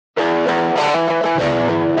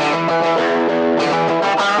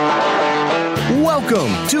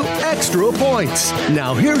Welcome to Extra Points.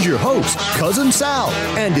 Now here's your host, Cousin Sal,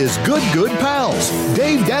 and his good pals,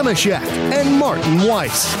 Dave Damashek and Martin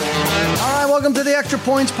Weiss. All right, welcome to the Extra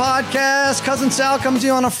Points podcast. Cousin Sal comes to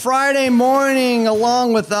you on a Friday morning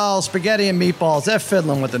along with spaghetti and meatballs. They're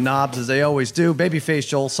fiddling with the knobs as they always do. Babyface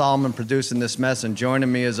Joel Solomon producing this mess, and joining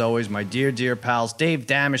me as always, my dear pals, Dave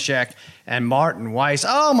Damashek and Martin Weiss.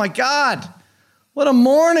 Oh my God, what a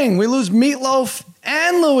morning. We lose Meatloaf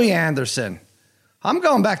and Louis Anderson. I'm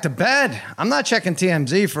going back to bed. I'm not checking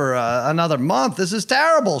TMZ for another month. This is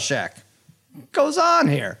terrible, Shaq. What goes on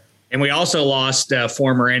here? And we also lost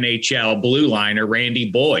former NHL blue liner Randy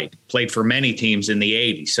Boyd, played for many teams in the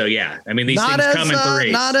 80s. So, yeah, I mean, these things come in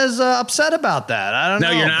threes. Not as upset about that. I don't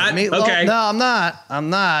know. No, you're not? Okay. No, I'm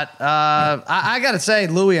not. I got to say,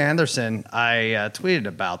 Louis Anderson, I tweeted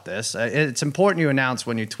about this. It's important you announce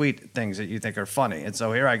when you tweet things that you think are funny. And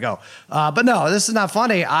so here I go. But no, this is not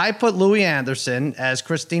funny. I put Louis Anderson as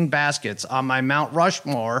Christine Baskets on my Mount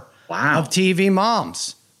Rushmore of TV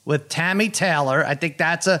moms with Tammy Taylor. I think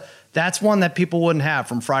that's one that people wouldn't have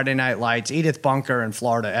from Friday Night Lights. Edith Bunker and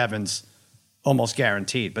Florida Evans, almost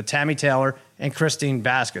guaranteed. But Tammy Taylor and Christine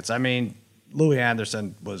Baskets. I mean, Louis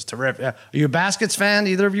Anderson was terrific. Are you a Baskets fan?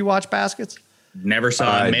 Either of you watch Baskets? Never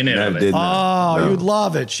saw a minute of it. No. You'd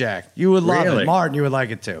love it, Shaq. You would love Really? it. Martin, you would like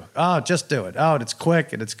it too. Oh, just do it. Oh, it's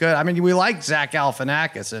quick and it's good. I mean, we like Zach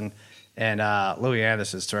Galifianakis and Louis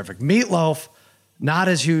Anderson's terrific. Meatloaf. Not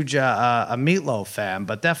as huge a Meatloaf fan,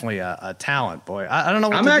 but definitely a talent, boy. I don't know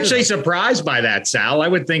what I'm actually surprised by that, Sal. I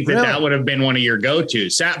would think that would have been one of your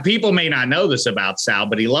go-tos. Sal, people may not know this about Sal,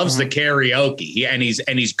 but he loves the karaoke, and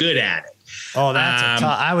he's good at it. Oh,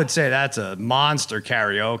 I would say that's a monster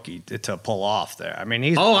karaoke to pull off there. I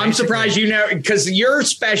mean, I'm surprised you know, because your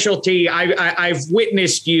specialty, I've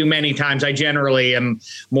witnessed you many times. I generally am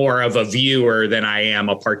more of a viewer than I am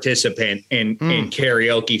a participant in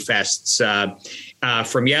karaoke fests.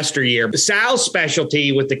 From yesteryear. Sal's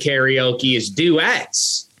specialty with the karaoke is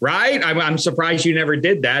duets, right? I'm surprised you never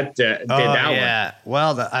did that. One.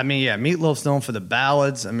 Well, Meatloaf's known for the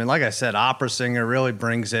ballads. I mean, like I said, opera singer really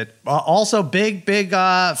brings it. Also, big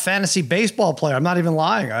fantasy baseball player. I'm not even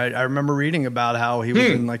lying. I remember reading about how he was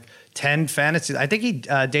in like 10 fantasy. I think he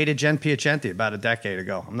dated Jen Piacenti about a decade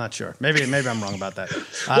ago. I'm not sure. Maybe I'm wrong about that.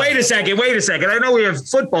 Wait a second. I know we have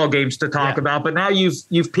football games to talk about, but now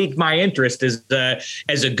you've piqued my interest as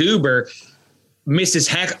a goober. Mrs.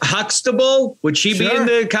 Huxtable, would she be in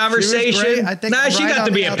the conversation? I think she got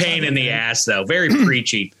to be a pain in the ass, though. Very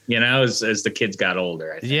preachy, as the kids got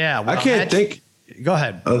older. Yeah, well, I can't think. Go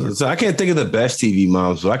ahead. So I can't think of the best TV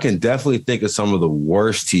moms, but I can definitely think of some of the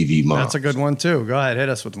worst TV moms. That's a good one too. Go ahead, hit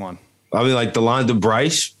us with one. I mean, like Delonda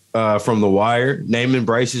Bryce from The Wire, Naaman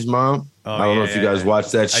Bryce's mom. I don't know if you guys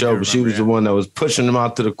watched that show, but she was the one that was pushing them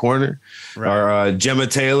out to the corner. Right. Or Gemma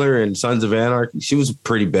Taylor in Sons of Anarchy. She was a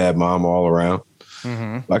pretty bad mom all around.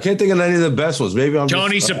 Mm-hmm. I can't think of any of the best ones. Maybe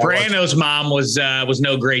Tony Soprano's mom was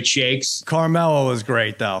no great shakes. Carmela was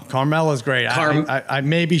great, though. Carmela's great. I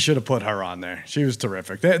maybe should have put her on there. She was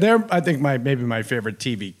terrific. They're I think maybe my favorite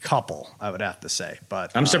TV couple, I would have to say.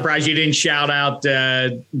 But I'm surprised you didn't shout out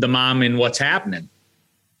the mom in What's Happening.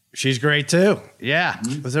 She's great too. Yeah.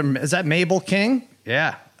 Mm-hmm. Is that Mabel King?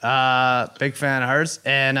 Yeah. Big fan of hers.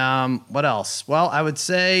 And what else? Well, I would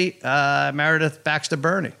say Meredith Baxter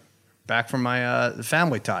Burney. Back from my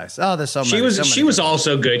Family Ties. Oh, there's so many. She was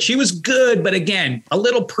also good. She was good, but again, a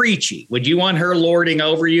little preachy. Would you want her lording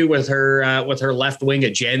over you with her left wing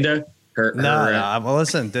agenda? Well,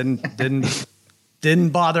 listen, didn't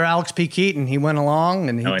bother Alex P. Keaton. He went along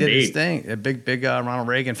and he did his thing. A big Ronald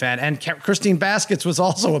Reagan fan. And Christine Baskets was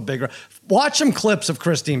also a big. Watch some clips of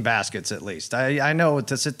Christine Baskets at least. I know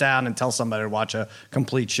to sit down and tell somebody to watch a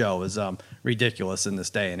complete show is ridiculous in this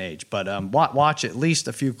day and age. But watch at least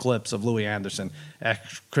a few clips of Louis Anderson at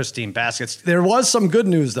Christine Baskets. There was some good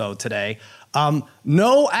news, though, today.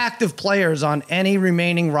 No active players on any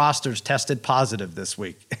remaining rosters tested positive this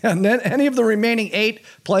week. And then any of the remaining 8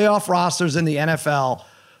 playoff rosters in the NFL,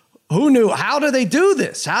 who knew? How do they do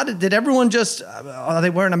this? How did everyone just, are they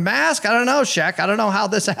wearing a mask? I don't know, Shaq. I don't know how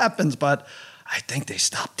this happens, but I think they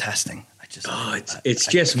stopped testing. It's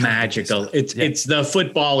just magical. It's the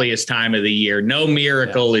footballiest time of the year. No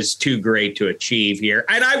miracle is too great to achieve here.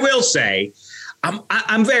 And I will say,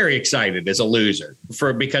 I'm very excited as a loser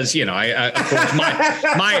because of course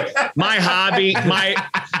my hobby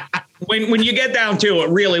when you get down to it,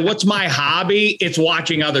 really, what's my hobby? It's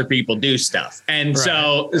watching other people do stuff, and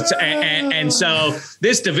so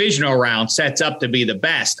this divisional round sets up to be the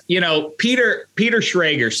best. Peter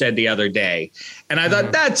Schrager said the other day, and I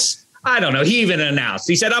thought I don't know. He even announced,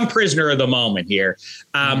 he said, I'm prisoner of the moment here.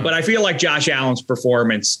 But I feel like Josh Allen's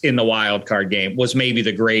performance in the wild card game was maybe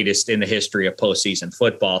the greatest in the history of postseason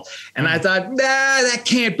football. And I thought, that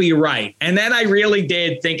can't be right. And then I really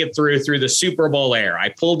did think it through the Super Bowl era. I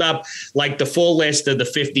pulled up like the full list of the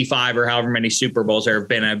 55 or however many Super Bowls there have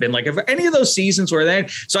been. I've been like, if any of those seasons were there.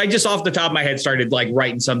 So I just off the top of my head started like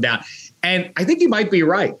writing some down. And I think he might be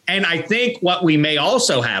right. And I think what we may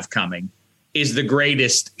also have coming is the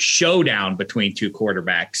greatest showdown between two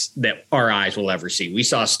quarterbacks that our eyes will ever see. We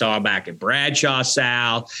saw Staubach and Bradshaw,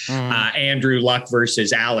 Sal, Andrew Luck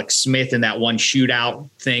versus Alex Smith in that one shootout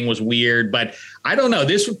thing was weird. But I don't know.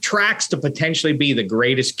 This tracks to potentially be the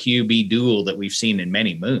greatest QB duel that we've seen in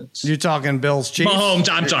many moons. You're talking Bills Chiefs? Mahomes,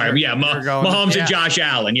 I'm sorry. Yeah, Mahomes and Josh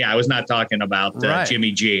Allen. Yeah, I was not talking about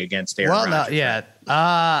Jimmy G against Aaron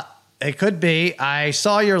Rodgers. It could be. I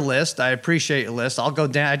saw your list. I appreciate your list. I'll go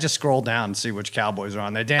down. I just scroll down and see which Cowboys are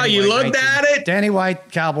on there. You looked at it? Danny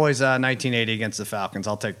White, Cowboys, 1980 against the Falcons.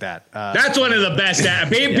 I'll take that. That's one of the best.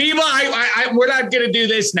 People, we're not going to do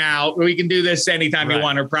this now. We can do this anytime you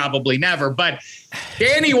want or probably never. But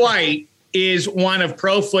Danny White is one of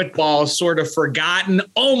pro football's sort of forgotten,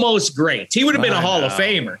 almost greats. He would have been a Hall of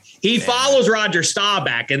Famer. He follows Roger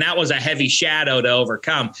Staubach, and that was a heavy shadow to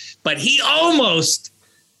overcome. But he almost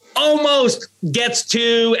gets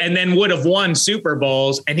to and then would have won Super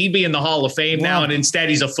Bowls, and he'd be in the Hall of Fame now, and instead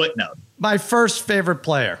he's a footnote. My first favorite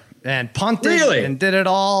player. And punted and did it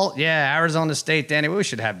all. Yeah, Arizona State, Danny. We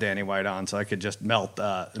should have Danny White on so I could just melt.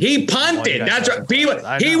 He punted. That's right.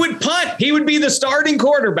 He would punt. He would be the starting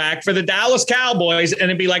quarterback for the Dallas Cowboys, and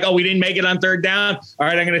it'd be like, oh, we didn't make it on third down. All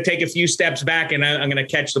right, I'm going to take a few steps back, and I'm going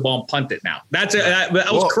to catch the ball and punt it now. That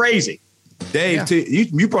was crazy. Dave,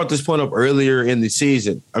 you brought this point up earlier in the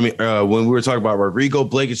season. I mean, when we were talking about Rodrigo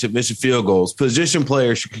Blankenship missing field goals, position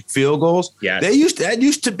players should kick field goals. Yeah, that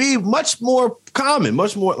used to be much more common,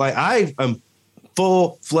 much more like I am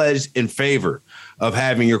full-fledged in favor of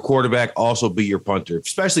having your quarterback also be your punter,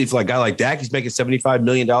 especially if like a guy like Dak, he's making $75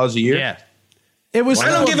 million a year. Yeah. It was. I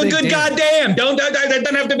don't give a good goddamn. That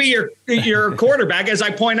doesn't have to be your quarterback, as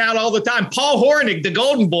I point out all the time. Paul Hornig, the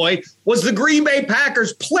Golden Boy, was the Green Bay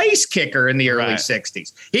Packers place kicker in the early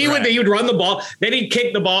 60s. He would run the ball, then he'd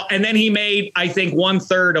kick the ball, and then he made, I think,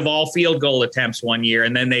 1/3 of all field goal attempts one year,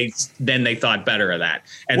 and then they thought better of that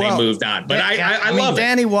and they moved on. But I love it.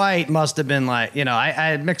 Danny White must have been like, I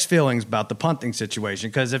had mixed feelings about the punting situation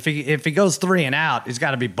because if he goes 3 and out, he's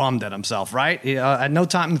got to be bummed at himself, right? Had no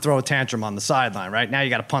time to throw a tantrum on the sideline. Right now, you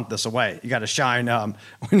got to punt this away. You got to shine when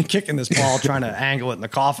you're kicking this ball, trying to angle it in the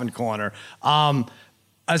coffin corner.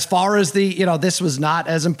 As far as this was not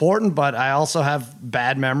as important, but I also have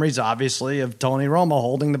bad memories, obviously, of Tony Romo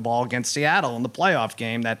holding the ball against Seattle in the playoff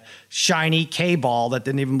game, that shiny K ball that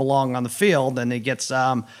didn't even belong on the field, and he gets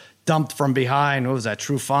dumped from behind. What was that?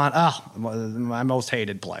 Trufant? My most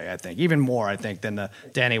hated play, I think. Even more, I think, than the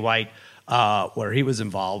Danny White where he was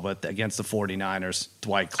involved with against the 49ers,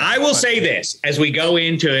 Dwight Clark. I will say this, as we go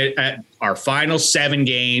into it, our final 7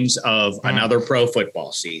 games of another pro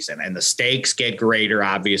football season, and the stakes get greater,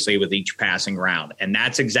 obviously, with each passing round. And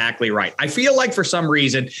that's exactly right. I feel like for some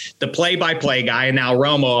reason, the play-by-play guy, and now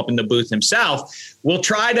Romo up in the booth himself, will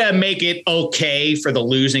try to make it okay for the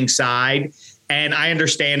losing side. And I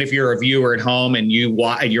understand if you're a viewer at home and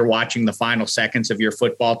you're watching the final seconds of your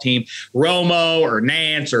football team, Romo or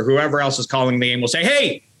Nance or whoever else is calling the game will say,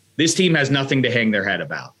 hey, this team has nothing to hang their head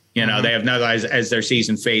about. They have nothing as their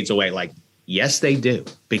season fades away. Like, yes, they do,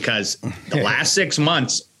 because the last 6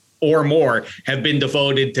 months or more have been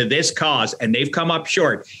devoted to this cause, and they've come up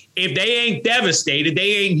short. If they ain't devastated, they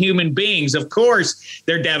ain't human beings. Of course,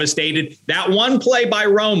 they're devastated. That one play by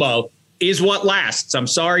Romo is what lasts. I'm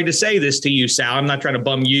sorry to say this to you, Sal. I'm not trying to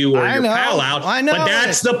bum you or your pal out, but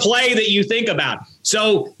that's the play that you think about.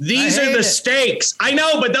 So these are the stakes. I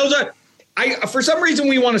know, but those are, for some reason,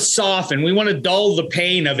 we want to soften. We want to dull the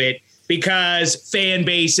pain of it because fan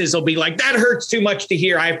bases will be like, that hurts too much to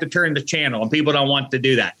hear. I have to turn the channel, and people don't want to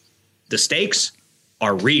do that. The stakes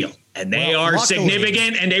are real, and they are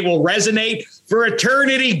significant, and they will resonate for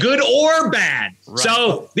eternity, good or bad. Right.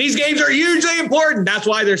 So these games are hugely important. That's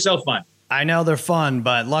why they're so fun. I know they're fun,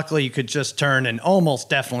 but luckily you could just turn and almost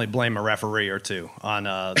definitely blame a referee or two on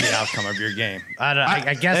the outcome of your game.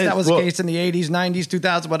 I guess that was the case in the 80s, 90s,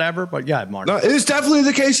 2000s, whatever. But yeah, Mark. No, it's definitely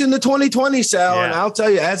the case in the 2020, Sal. Yeah. And I'll tell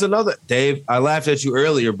you, Dave, I laughed at you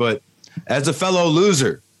earlier, but as a fellow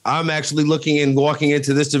loser, I'm actually looking and walking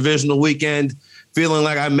into this divisional weekend feeling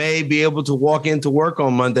like I may be able to walk into work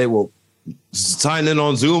on Monday. Well, sign in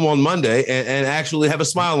on Zoom on Monday and actually have a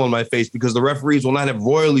smile on my face because the referees will not have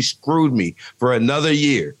royally screwed me for another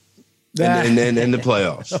year. in the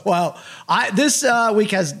playoffs. Well, this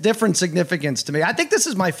week has different significance to me. I think this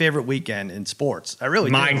is my favorite weekend in sports. I really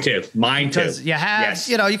do. Mine too. Because you have,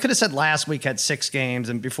 you could have said last week had 6 games,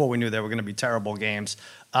 and before we knew there were going to be terrible games,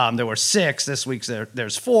 there were 6. This week's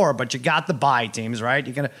there's 4, but you got the bye teams, right?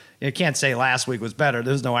 You can't say last week was better.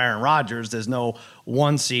 There's no Aaron Rodgers. There's no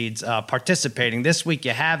 1 seeds participating. This week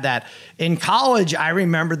you have that. In college, I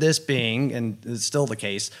remember this being, and it's still the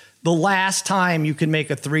case, the last time you can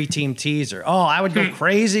make a 3-team teaser. Oh, I would go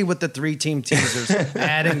crazy with the 3-team teasers,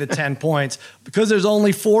 adding the 10 points. Because there's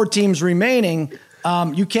only 4 teams remaining,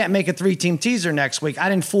 you can't make a 3-team teaser next week. I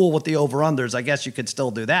didn't fool with the over-unders. I guess you could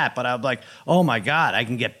still do that. But I was like, oh, my God, I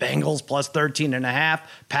can get Bengals plus 13.5,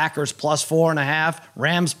 Packers plus 4.5,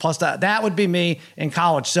 Rams plus that. That would be me in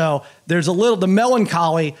college. So there's the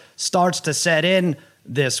melancholy starts to set in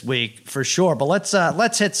this week for sure. But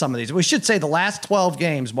let's hit some of these. We should say the last 12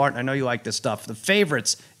 games, Martin, I know you like this stuff. The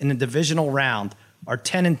favorites in the divisional round are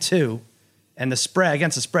 10-2, and the spread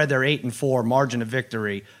against the spread, they're 8-4, margin of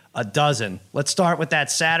victory 12. Let's start with that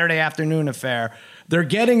Saturday afternoon affair. They're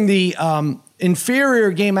getting the inferior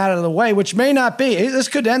game out of the way, which may not be. This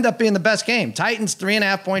could end up being the best game. Titans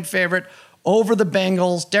 3.5-point favorite over the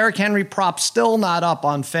Bengals. Derrick Henry prop still not up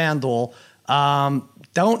on FanDuel.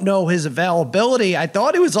 Don't know his availability. I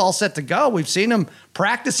thought he was all set to go. We've seen him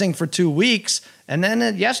practicing for 2 weeks. And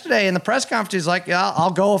then yesterday in the press conference, he's like, yeah,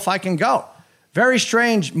 I'll go if I can go. Very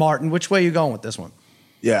strange, Martin. Which way are you going with this one?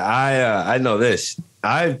 Yeah, I know this.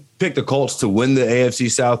 I picked the Colts to win the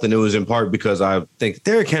AFC South, and it was in part because I think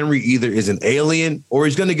Derrick Henry either is an alien or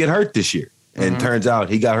he's going to get hurt this year. And turns out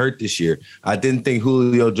he got hurt this year. I didn't think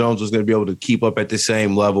Julio Jones was going to be able to keep up at the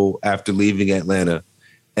same level after leaving Atlanta.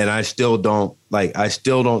 And I still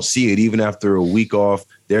don't see it even after a week off.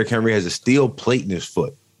 Derrick Henry has a steel plate in his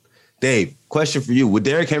foot. Dave, question for you. Would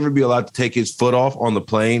Derrick Henry be allowed to take his foot off on the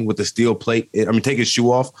plane with the steel plate? Take his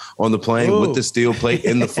shoe off on the plane with the steel plate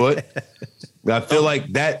in the foot? I feel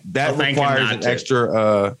like that requires an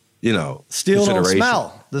extra, steel don't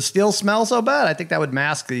smell. The steel smells so bad. I think that would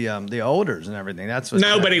mask the odors and everything. That's what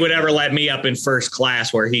nobody would ever let me up in first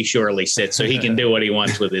class where he surely sits, so he can do what he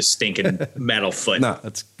wants with his stinking metal foot. No,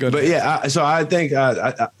 that's good. But yeah, so I think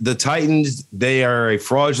the Titans, they are a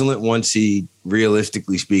fraudulent 1 seed,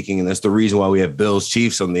 realistically speaking, and that's the reason why we have Bills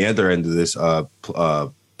Chiefs on the other end of this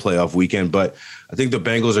playoff weekend. But I think the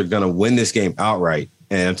Bengals are going to win this game outright,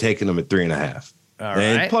 and I'm taking them at 3.5. All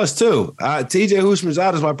and right. +2. TJ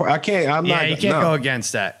Houshmandzadeh is my part. I can't. You can't go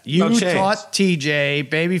against that. You taught TJ,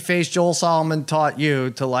 babyface Joel Solomon taught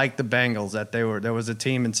you to like the Bengals. That there was a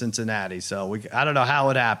team in Cincinnati. So I don't know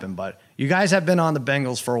how it happened, but you guys have been on the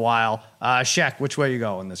Bengals for a while. Shaq, which way you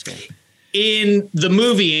go in this game? In the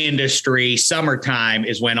movie industry, summertime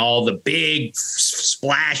is when all the big,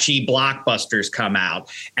 splashy blockbusters come out.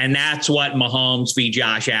 And that's what Mahomes v.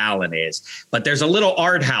 Josh Allen is. But there's a little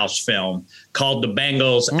art house film called The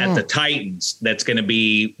Bengals at the Titans that's going to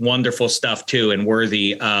be wonderful stuff, too, and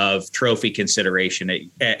worthy of trophy consideration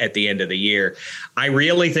at the end of the year. I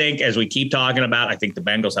really think, as we keep talking about, I think the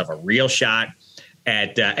Bengals have a real shot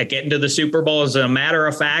at getting to the Super Bowl. As a matter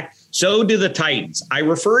of fact, so do the Titans. I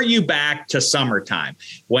refer you back to summertime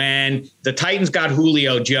when the Titans got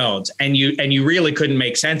Julio Jones, and you really couldn't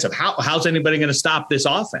make sense of how's anybody going to stop this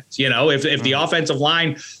offense? If the offensive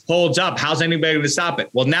line holds up, how's anybody going to stop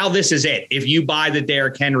it? Well, now this is it. If you buy that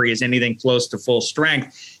Derrick Henry is anything close to full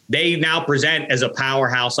strength, they now present as a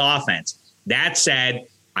powerhouse offense. That said,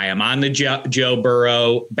 I am on the Joe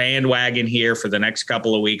Burrow bandwagon here for the next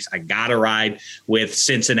couple of weeks. I got to ride with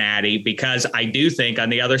Cincinnati because I do think on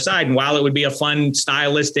the other side, and while it would be a fun,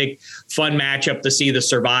 stylistic, fun matchup to see the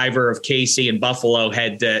survivor of KC and Buffalo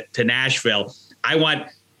head to Nashville, I want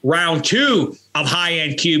round 2 of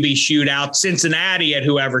high-end QB shootout, Cincinnati at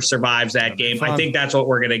whoever survives that game. I think that's what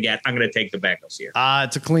we're going to get. I'm going to take the Bengals here.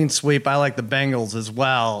 It's a clean sweep. I like the Bengals as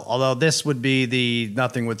well, although this would be the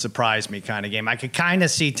nothing would surprise me kind of game. I could kind of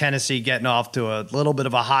see Tennessee getting off to a little bit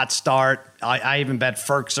of a hot start. I even bet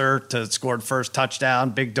Ferkser to scored first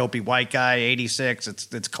touchdown. Big dopey white guy, 86.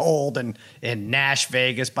 It's cold and in Nash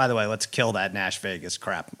Vegas. By the way, let's kill that Nash Vegas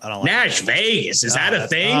crap. I don't like Nash Vegas. Is that a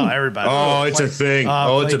thing? Oh, everybody. Oh, it's a thing.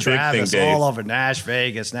 It's a big thing, Dave. All over Nash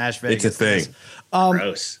Vegas. It's a thing.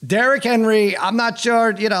 Gross. Derrick Henry, I'm not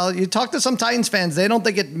sure, you talk to some Titans fans, they don't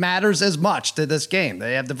think it matters as much to this game.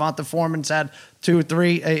 They have Devonta Foreman's had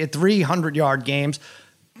 300-yard games.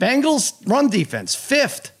 Bengals run defense,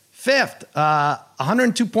 fifth,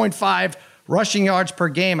 102.5 rushing yards per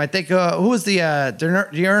game. I think, who was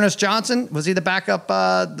Dearness Johnson? Was he the backup,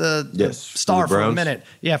 the star for a minute?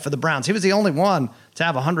 Yeah, for the Browns. He was the only one to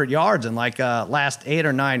have 100 yards in last 8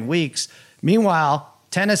 or 9 weeks. Meanwhile,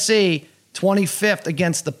 Tennessee, 25th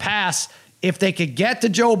against the pass. If they could get to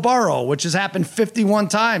Joe Burrow, which has happened 51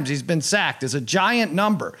 times, he's been sacked, is a giant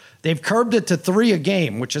number. They've curbed it to 3 a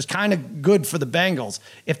game, which is kind of good for the Bengals.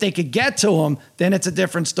 If they could get to him, then it's a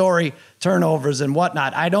different story, turnovers and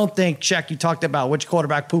whatnot. I don't think, Czech, you talked about which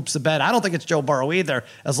quarterback poops the bed. I don't think it's Joe Burrow either,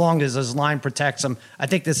 as long as his line protects him. I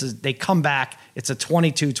think they come back. It's a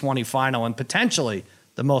 22-20 final and potentially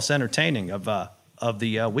the most entertaining of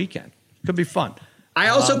the weekend. Could be fun. I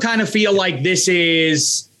also kind of feel like this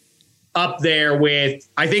is up there with,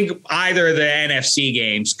 I think either of the NFC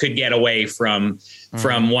games could get away from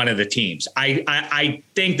one of the teams. I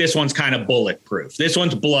think this one's kind of bulletproof. This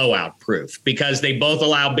one's blowout proof because they both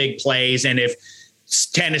allow big plays. And if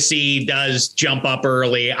Tennessee does jump up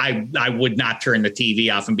early, I would not turn the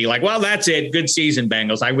TV off and be like, well, that's it. Good season,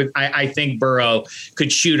 Bengals. I think Burrow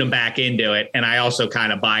could shoot them back into it. And I also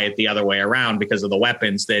kind of buy it the other way around because of the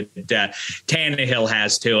weapons that Tannehill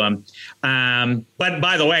has to him. But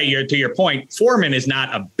by the way, to your point, Foreman is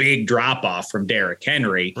not a big drop off from Derrick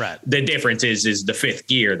Henry. Right. The difference is the fifth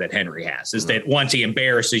gear that Henry has is that once he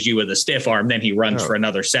embarrasses you with a stiff arm, then he runs for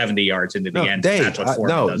another 70 yards into the end. Dave, that's what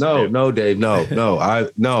Foreman does. No, Dave, no.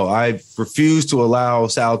 I refuse to allow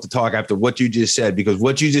Sal to talk after what you just said, because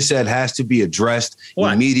what you just said has to be addressed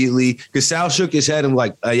immediately. Because Sal shook his head and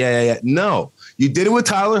like, yeah. No, you did it with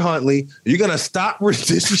Tyler Huntley. You're going to stop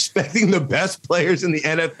disrespecting the best players in the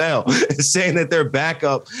NFL and saying that they're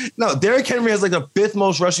backup. No, Derrick Henry has like the 5th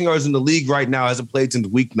most rushing yards in the league right now. Hasn't played since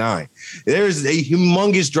week 9. There's a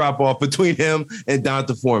humongous drop off between him and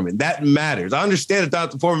D'Onta Foreman. That matters. I understand that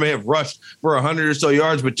D'Onta Foreman may have rushed for 100 or so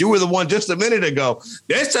yards, but you were the one just a minute ago.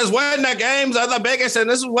 This is when the games are the biggest, and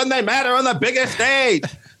this is when they matter on the biggest stage.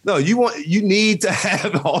 No, you need to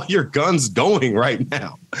have all your guns going right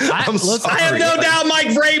now. I have no doubt Mike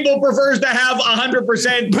Vrabel prefers to have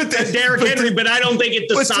 100% Derrick Henry, but I don't think it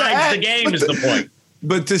decides the game is the point.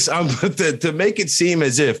 But to make it seem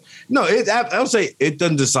as if I'll say it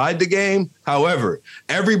doesn't decide the game. However,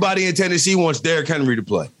 everybody in Tennessee wants Derrick Henry to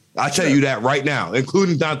play. I tell you that right now,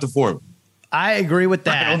 including D'Onta Foreman. I agree with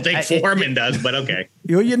that. I don't think Foreman does, but okay.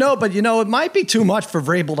 It might be too much for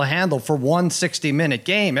Vrabel to handle for one 60-minute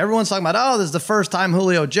game. Everyone's talking about, this is the first time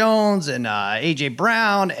Julio Jones and A.J.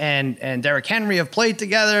 Brown and Derrick Henry have played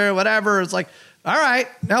together, whatever. It's like, all right,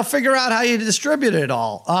 now figure out how you distribute it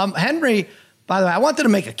all. Henry, by the way, I wanted to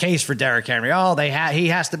make a case for Derrick Henry. He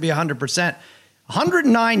has to be 100%.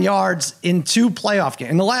 109 yards in 2 playoff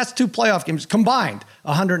games. In the last 2 playoff games combined,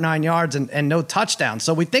 109 yards and no touchdowns.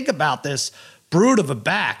 So we think about this brute of a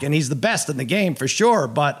back, and he's the best in the game for sure.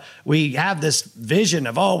 But we have this vision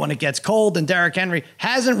of, when it gets cold, and Derrick Henry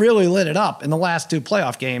hasn't really lit it up in the last 2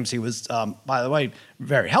 playoff games. He was, by the way,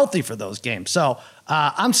 very healthy for those games. So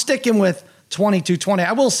I'm sticking with 22-20.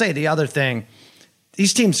 I will say the other thing,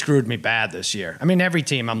 these teams screwed me bad this year. I mean, every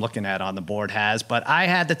team I'm looking at on the board has, but I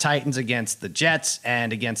had the Titans against the Jets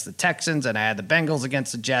and against the Texans, and I had the Bengals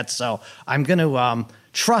against the Jets. So I'm going to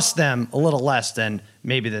trust them a little less than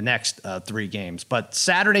maybe the next 3 games. But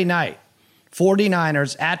Saturday night,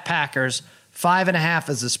 49ers at Packers, 5.5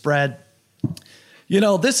 is the spread.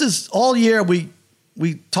 This is all year we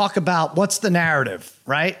talk about what's the narrative,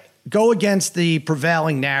 right? Go against the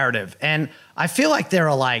prevailing narrative. And I feel like there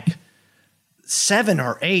are like 7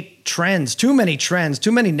 or 8 trends, too many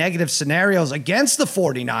negative scenarios against the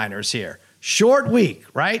 49ers here. Short week,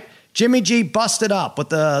 right? Jimmy G busted up with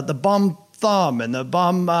the bum thumb and the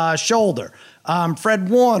bum shoulder. Fred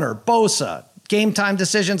Warner, Bosa, game time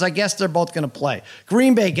decisions. I guess they're both going to play.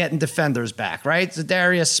 Green Bay getting defenders back, right?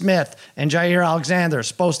 Zadarius Smith and Jair Alexander are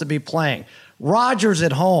supposed to be playing. Rodgers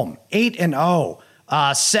at home, 8-0,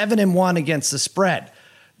 7-1 against the spread.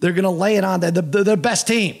 They're going to lay it on. They're the best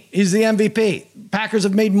team. He's the MVP. Packers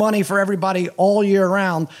have made money for everybody all year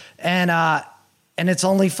round. And it's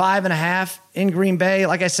only 5.5 in Green Bay.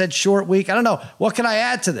 Like I said, short week. I don't know. What can I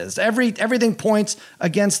add to this? Everything points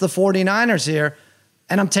against the 49ers here,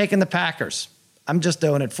 and I'm taking the Packers. I'm just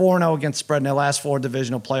doing it. 4-0 against spread in their last 4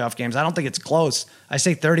 divisional playoff games. I don't think it's close. I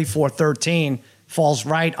say 34-13 falls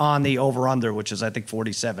right on the over-under, which is, I think,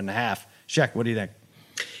 47.5. Sheck, what do you think?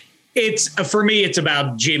 For me, it's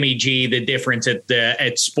about Jimmy G. The difference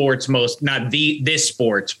at sports this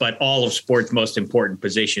sports, but all of sports' most important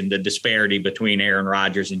position. The disparity between Aaron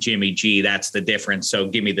Rodgers and Jimmy G. That's the difference. So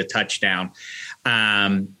give me the touchdown,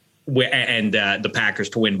 and the Packers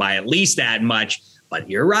to win by at least that much. But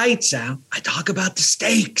you're right, Sal. I talk about the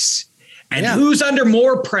stakes and who's under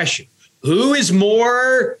more pressure. Who is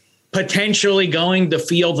more potentially going to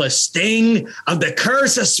feel the sting of the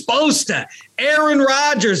curse of Sposta. Aaron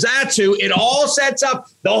Rodgers, that's who it all sets up.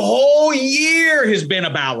 The whole year has been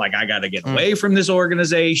about, like, I got to get away from this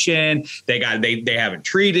organization. They haven't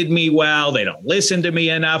treated me well. They don't listen to me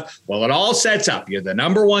enough. Well, it all sets up. You're the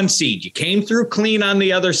number 1 seed. You came through clean on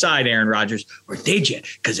the other side, Aaron Rodgers, or did you?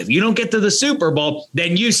 Because if you don't get to the Super Bowl,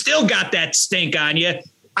 then you still got that stink on you.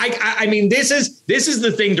 I mean, this is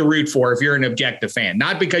the thing to root for if you're an objective fan,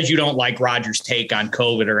 not because you don't like Rodgers' take on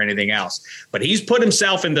COVID or anything else, but he's put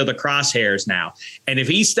himself into the crosshairs now. And if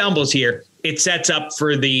he stumbles here, it sets up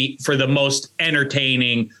for the most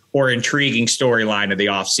entertaining or intriguing storyline of the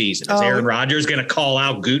offseason. Is Aaron Rodgers going to call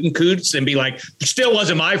out Gutekunst and be like, it still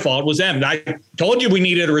wasn't my fault, it was them. I told you we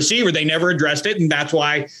needed a receiver. They never addressed it, and that's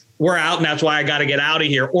why we're out, and that's why I got to get out of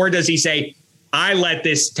here. Or does he say, I let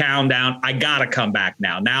this town down. I got to come back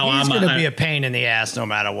now. He's going to be a pain in the ass no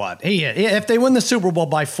matter what. If they win the Super Bowl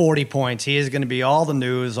by 40 points, he is going to be all the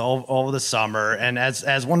news all over the summer. And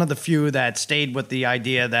as one of the few that stayed with the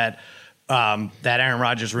idea that Aaron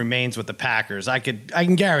Rodgers remains with the Packers, I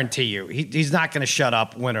can guarantee you he's not going to shut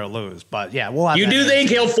up, win or lose. But yeah, we'll have you do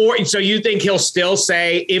think so you think he'll still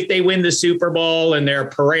say, if they win the Super Bowl and their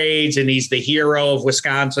parades and he's the hero of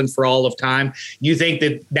Wisconsin for all of time, you think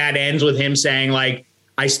that ends with him saying, like,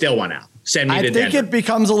 I still want out? Send me to Denver. I think it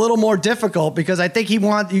becomes a little more difficult because I think you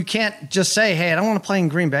can't just say, hey, I don't want to play in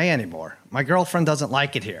Green Bay anymore. My girlfriend doesn't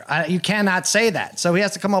like it here. You cannot say that. So he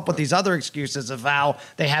has to come up with these other excuses of how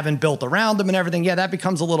they haven't built around him and everything. Yeah, that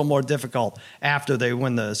becomes a little more difficult after they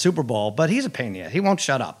win the Super Bowl. But he's a pain in the ass. He won't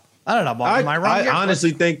shut up. I don't know. Am I wrong? I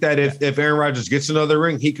honestly think that if Aaron Rodgers gets another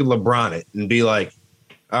ring, he can LeBron it and be like,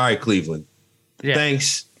 all right, Cleveland,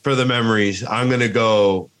 thanks for the memories. I'm going to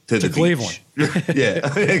go to Cleveland.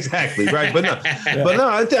 Yeah, exactly. Right. But no,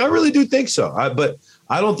 I really do think so. But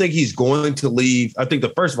I don't think he's going to leave. I think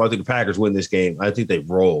first of all, I think the Packers win this game. I think they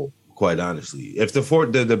roll, quite honestly. If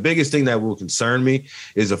the biggest thing that will concern me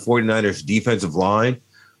is the 49ers defensive line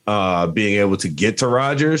being able to get to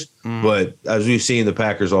Rodgers. But as we've seen the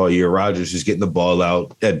Packers all year, Rodgers is getting the ball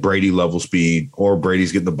out at Brady level speed, or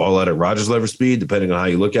Brady's getting the ball out at Rodgers level speed, depending on how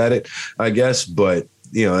you look at it, I guess. But,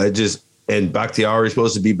 and Bakhtiari is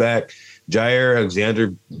supposed to be back. Jair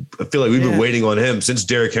Alexander, I feel like we've been waiting on him since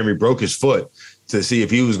Derrick Henry broke his foot to see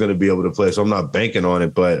if he was going to be able to play. So I'm not banking on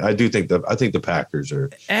it, but I think the Packers are.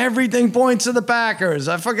 Everything points to the Packers.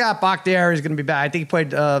 I forgot Bakhtiari is going to be back. I think he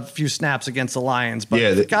played a few snaps against the Lions,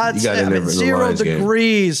 but God's sake, 0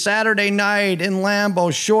 degrees Saturday night in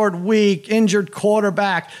Lambeau, short week, injured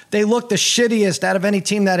quarterback. They looked the shittiest out of any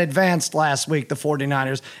team that advanced last week, the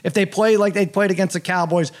 49ers. If they play like they played against the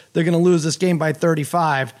Cowboys, they're going to lose this game by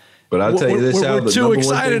 35. But I'll tell you this, we're too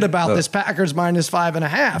excited about this Packers minus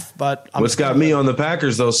 5.5. But what's got me on the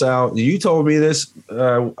Packers though, Sal? You told me this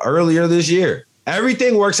earlier this year.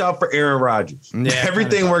 Everything works out for Aaron Rodgers. Yeah,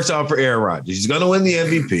 everything works out for Aaron Rodgers. He's going to win the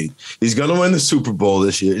MVP. He's going to win the Super Bowl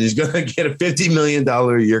this year. He's going to get a $50 million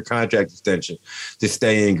a year contract extension to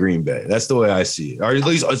stay in Green Bay. That's the way I see it. Or at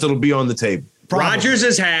least it'll be on the table. Rodgers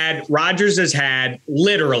has had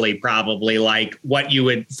literally probably like what you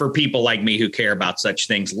would, for people like me who care about such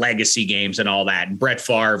things, legacy games and all that. And Brett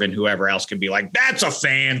Favre and whoever else can be like, that's a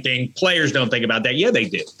fan thing. Players don't think about that. Yeah, they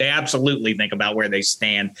do. They absolutely think about where they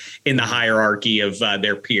stand in the hierarchy of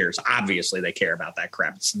their peers. Obviously, they care about that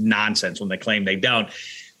crap. It's nonsense when they claim they don't.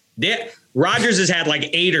 Rodgers has had like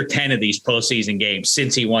 8 or 10 of these postseason games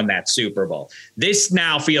since he won that Super Bowl. This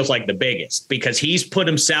now feels like the biggest because he's put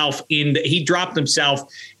himself he dropped himself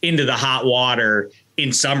into the hot water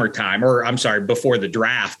in summertime, or I'm sorry, before the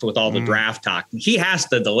draft with all the draft talk. He has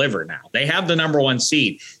to deliver now. They have the number 1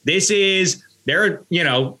 seed. They're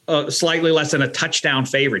slightly less than a touchdown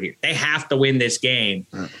favorite here. They have to win this game.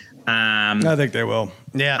 I think they will.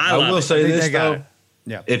 Yeah, I will say this though.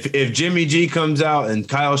 Yeah. If Jimmy G comes out and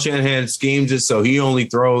Kyle Shanahan schemes it so he only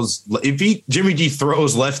throws – Jimmy G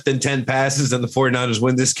throws less than 10 passes and the 49ers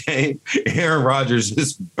win this game, Aaron Rodgers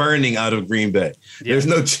is burning out of Green Bay. Yeah. There's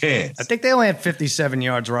no chance. I think they only had 57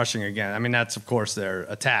 yards rushing again. I mean, that's, of course, their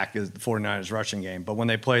attack is the 49ers rushing game. But when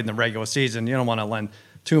they played in the regular season, you don't want to lend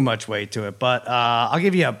too much weight to it. But I'll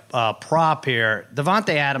give you a prop here.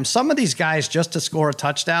 Davante Adams, some of these guys just to score a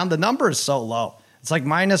touchdown, the number is so low. It's like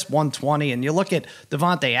minus 120, and you look at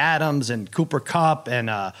Davante Adams and Cooper Kupp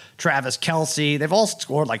and Travis Kelce. They've all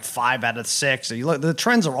scored like 5 out of 6. So you look, the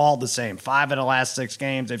trends are all the same. 5 out of the last 6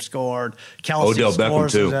 games they've scored. Kelce Odell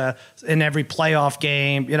scores Beckham too. In every playoff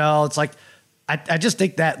game. It's like I just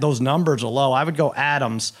think that those numbers are low. I would go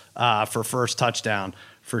Adams for first touchdown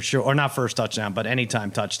for sure, or not first touchdown, but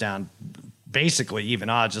anytime touchdown. basically even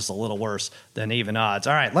odds, just a little worse than even odds.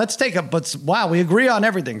 All right, let's take but wow, we agree on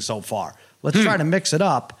everything so far. Let's try to mix it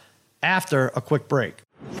up after a quick break.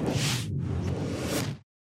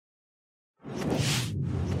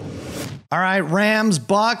 All right, Rams,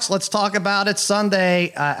 Bucks. Let's talk about it.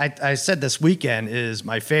 Sunday, I said this weekend is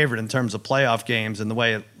my favorite in terms of playoff games and the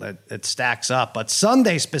way it stacks up. But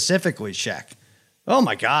Sunday specifically, Shaq. Oh,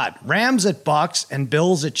 my God. Rams at Bucks and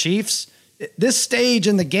Bills at Chiefs. This stage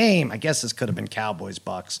in the game, I guess this could have been Cowboys,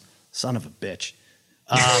 Bucks. Son of a bitch.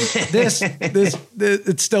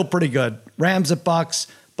 It's still pretty good. Rams at Bucks.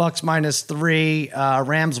 Bucks -3.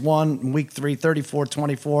 Rams won in week 3,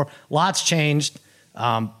 34-24. Lots changed.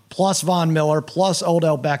 Plus Von Miller, plus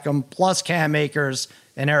Odell Beckham, plus Cam Akers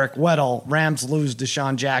and Eric Weddle. Rams lose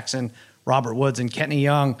Deshaun Jackson, Robert Woods, and Kenny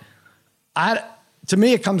Young. To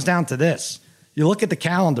me, it comes down to this. You look at the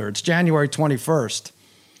calendar. It's January 21st.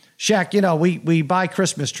 Shaq, we buy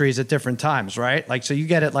Christmas trees at different times, right? Like, so you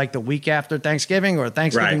get it like the week after Thanksgiving or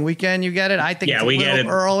Thanksgiving weekend you get it? I think it's a little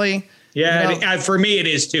early. Yeah, for me it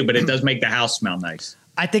is too, but it does make the house smell nice.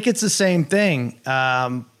 I think it's the same thing.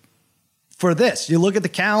 For this, you look at the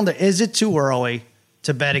calendar. Is it too early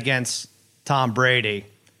to bet against Tom Brady?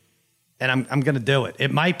 And I'm going to do it.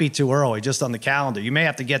 It might be too early just on the calendar. You may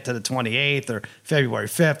have to get to the 28th or February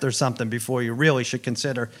 5th or something before you really should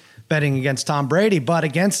consider betting against Tom Brady. But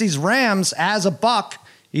against these Rams, as a Buck,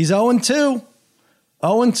 he's 0-2.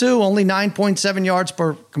 0-2, only 9.7 yards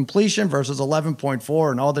per completion versus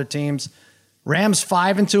 11.4 in all their teams. Rams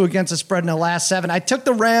 5-2 against the spread in the last 7. I took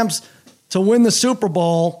the Rams to win the Super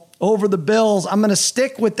Bowl over the Bills. I'm going to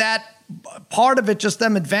stick with that part of it, just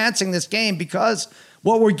them advancing this game, because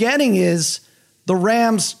what we're getting is the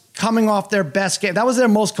Rams coming off their best game. That was their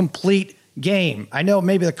most complete game. I know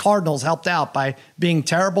maybe the Cardinals helped out by being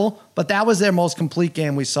terrible, but that was their most complete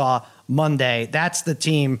game we saw Monday. That's the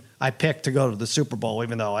team I picked to go to the Super Bowl,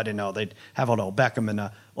 even though I didn't know they'd have Odell Beckham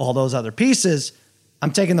and all those other pieces.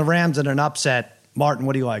 I'm taking the Rams in an upset. Martin,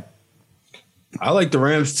 what do you like? I like the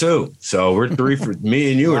Rams too. So we're 3 for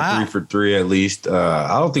me and you are 3 for 3 at least.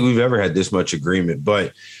 I don't think we've ever had this much agreement,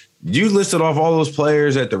 but you listed off all those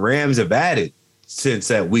players that the Rams have added since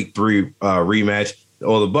that week 3 rematch.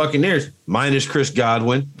 Well, the Buccaneers minus Chris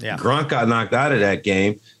Godwin. Yeah. Gronk got knocked out of that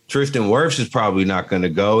game. Tristan Wirfs is probably not going to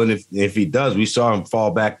go. And if he does, we saw him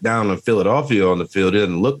fall back down in Philadelphia on the field. It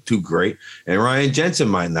doesn't look too great. And Ryan Jensen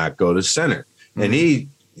might not go to center. Mm-hmm. And he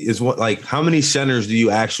is how many centers do you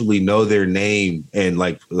actually know their name and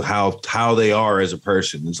like how they are as a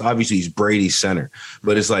person? It's obviously he's Brady's center,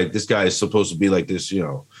 but it's like this guy is supposed to be like this,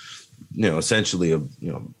 essentially a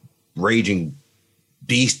raging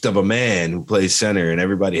beast of a man who plays center and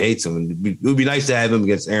everybody hates him. And it would be nice to have him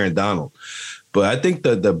against Aaron Donald. But I think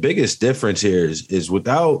the biggest difference here is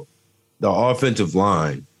without the offensive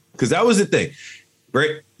line, because that was the thing.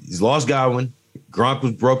 Right? He's lost Godwin. Gronk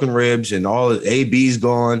was broken ribs and all the AB's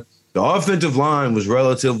gone. The offensive line was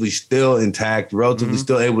relatively still intact, relatively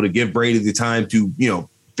still able to give Brady the time to,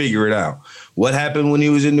 figure it out. What happened when he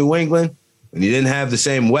was in New England? When he didn't have the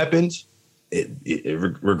same weapons,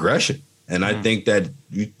 regression. And I think that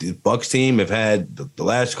the Bucs team have had the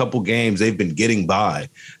last couple games, they've been getting by.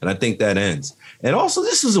 And I think that ends. And also,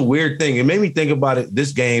 this is a weird thing. It made me think about it.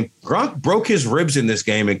 This game, Gronk broke his ribs in this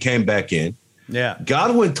game and came back in. Yeah.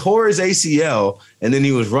 Godwin tore his ACL, and then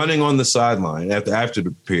he was running on the sideline after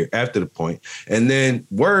the point. And then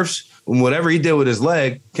Wirfs, whatever he did with his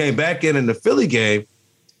leg, came back in the Philly game.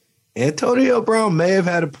 Antonio Brown may have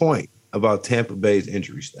had a point about Tampa Bay's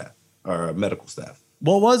injury staff or medical staff.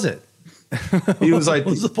 What was it? He was like,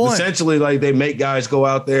 essentially, like they make guys go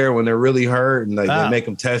out there when they're really hurt, and they make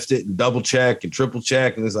them test it and double check and triple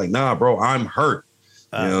check, and it's like, nah, bro, I'm hurt.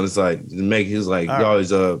 It's like he's like he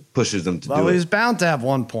always pushes them to do it. Well, he's bound to have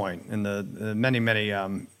one point in the many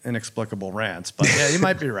inexplicable rants, but yeah, you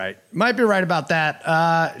might be right. Might be right about that.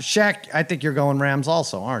 Shaq, I think you're going Rams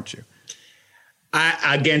also, aren't you?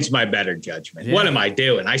 Against my better judgment. Yeah. What am I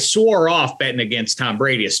doing? I swore off betting against Tom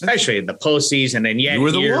Brady, especially in the postseason, and yet you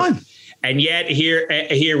were the one. And yet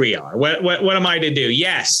here we are. What am I to do?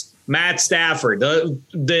 Yes, Matt Stafford.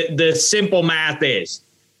 The simple math is,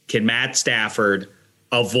 can Matt Stafford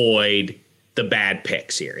avoid the bad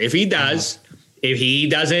picks here? If he does, if he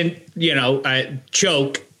doesn't,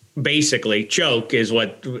 choke is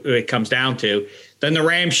what it comes down to, then the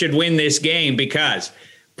Rams should win this game because,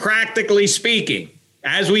 practically speaking,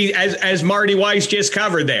 as Marty Weiss just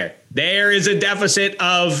covered there is a deficit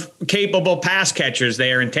of capable pass catchers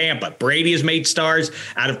there in Tampa. Brady has made stars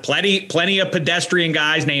out of plenty of pedestrian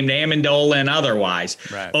guys named Amendola and otherwise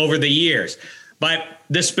over the years. But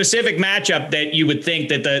the specific matchup that you would think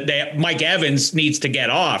that Mike Evans needs to get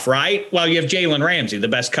off, right? Well, you have Jalen Ramsey, the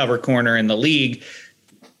best cover corner in the league,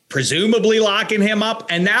 presumably locking him up.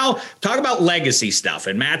 And now talk about legacy stuff.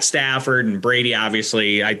 And Matt Stafford and Brady,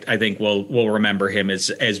 obviously, I think we'll remember him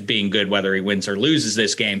as being good whether he wins or loses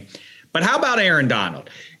this game. But how about Aaron Donald?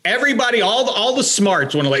 Everybody, all the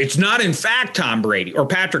smarts want to it's not in fact Tom Brady or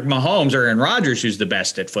Patrick Mahomes or Aaron Rodgers who's the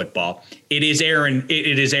best at football. It is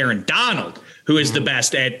Aaron Donald who is the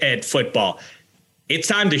best at football. It's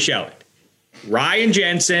time to show it. Ryan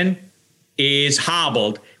Jensen is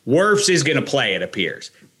hobbled. Wirfs is going to play, it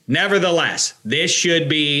appears. Nevertheless, this should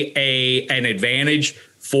be an advantage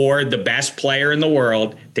for the best player in the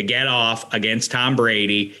world to get off against Tom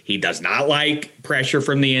Brady. He does not like pressure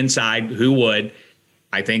from the inside. Who would?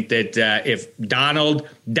 I think that if Donald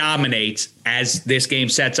dominates, as this game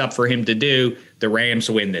sets up for him to do, the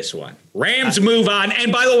Rams win this one. Rams move on.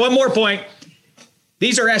 And by the way, one more point.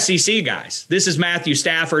 These are SEC guys. This is Matthew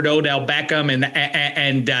Stafford, Odell Beckham,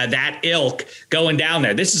 and that ilk going down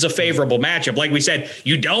there. This is a favorable matchup. Like we said,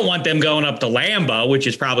 you don't want them going up to Lambeau, which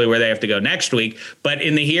is probably where they have to go next week. But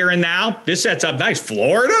in the here and now, this sets up nice.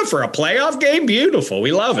 Florida for a playoff game? Beautiful.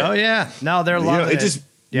 We love it. Oh, yeah. No, they're loving it. It just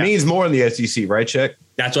means more in the SEC, right, Check?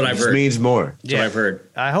 That's what I've heard. It means more. That's what I've heard.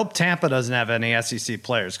 I hope Tampa doesn't have any SEC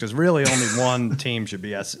players because really only one team should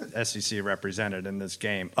be SEC represented in this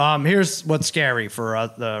game. Here's what's scary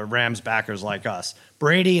for the Rams backers like us.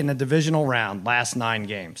 Brady in the divisional round, last 9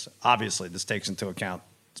 games. Obviously, this takes into account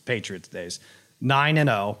it's Patriots days.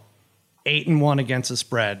 9-0, 8-1 against the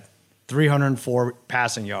spread, 304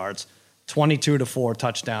 passing yards, 22-4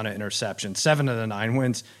 touchdown to interception. 7 of the 9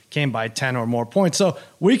 wins came by 10 or more points. So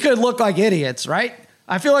we could look like idiots, right?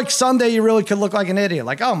 I feel like Sunday you really could look like an idiot.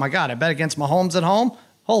 Like, oh, my God, I bet against Mahomes at home?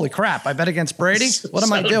 Holy crap, I bet against Brady? What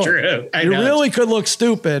am I doing? True. You really could look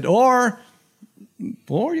stupid, or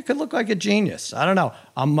you could look like a genius. I don't know.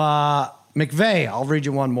 I'm McVay. I'll read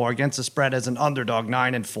you one more. Against the spread as an underdog,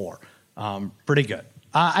 9-4. Pretty good.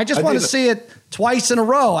 I just want to see it twice in a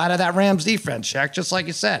row out of that Rams defense, Shaq, just like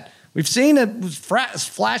you said. We've seen it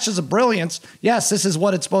flashes of brilliance. Yes, this is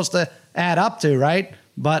what it's supposed to add up to, right?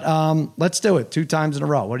 But let's do it 2 times in a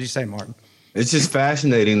row. What do you say, Martin? It's just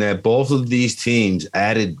fascinating that both of these teams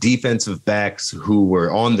added defensive backs who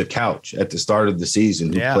were on the couch at the start of the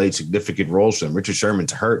season who played significant roles for them. Richard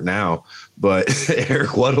Sherman's hurt now, but Eric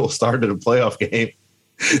Weddle started a playoff game.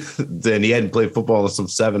 Then he hadn't played football in some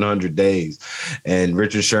 700 days. And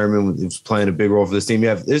Richard Sherman was playing a big role for this team.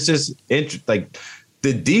 It's just like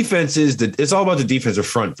the defense it's all about the defensive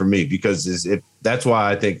front for me because that's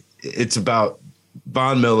why I think it's about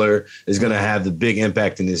Von Miller is going to have the big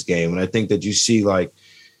impact in this game. And I think that you see like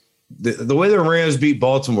the way the Rams beat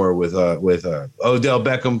Baltimore with Odell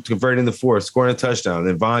Beckham converting the fourth, scoring a touchdown,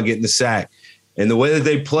 and Von getting the sack, and the way that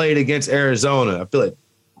they played against Arizona, I feel like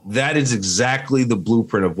that is exactly the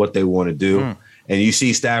blueprint of what they want to do. And you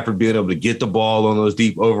see Stafford being able to get the ball on those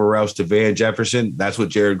deep over routes to Van Jefferson. That's what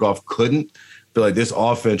Jared Goff couldn't. I feel like this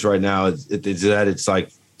offense right now is at its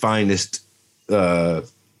like finest,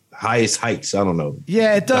 highest heights. I don't know.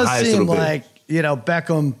 Yeah, it does seem like,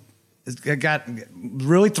 Beckham got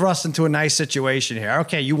really thrust into a nice situation here.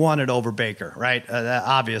 Okay, you won it over Baker, right?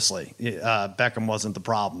 Obviously, Beckham wasn't the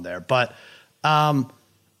problem there. But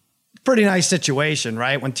pretty nice situation,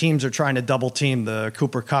 right? When teams are trying to double team the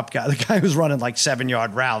Cooper Kupp guy, the guy who's running like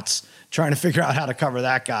 7-yard routes, trying to figure out how to cover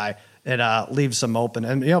that guy, it leaves them open.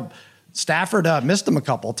 And, Stafford missed him a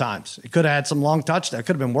couple of times. He could have had some long touchdowns. It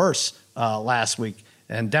could have been worse last week.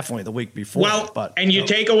 And definitely the week before. Well, and you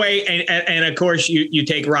take away, and of course, you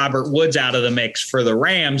take Robert Woods out of the mix for the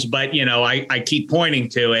Rams. But, I keep pointing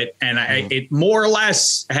to it, and it more or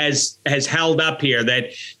less has held up here that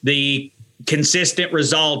the consistent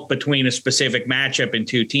result between a specific matchup in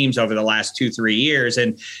 2 teams over the last 2-3 years.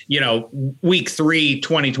 And, week 3,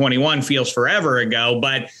 2021 feels forever ago.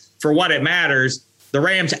 But for what it matters, the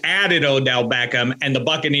Rams added Odell Beckham, and the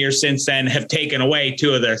Buccaneers since then have taken away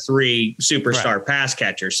 2 of their 3 superstar pass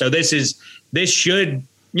catchers. So this should,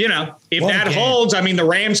 if that holds, I mean, the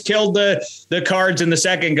Rams killed the Cards in the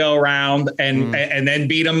second go around and then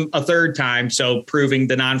beat them a third time. So proving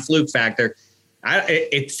the non-fluke factor.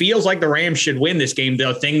 It feels like the Rams should win this game.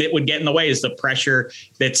 The thing that would get in the way is the pressure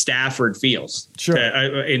that Stafford feels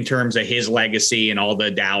in terms of his legacy and all the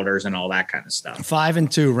doubters and all that kind of stuff.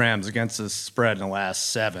 5-2 Rams against the spread in the last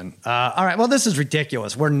 7. All right. Well, this is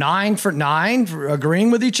ridiculous. We're 9 for 9 for agreeing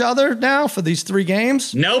with each other now for these 3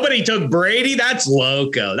 games. Nobody took Brady. That's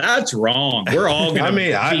loco. That's wrong. We're all going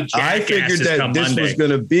to I figured that this was going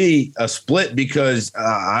to be a split because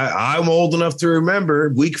I'm old enough to remember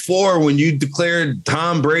week 4 when you declared declared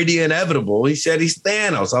Tom Brady inevitable. He said he's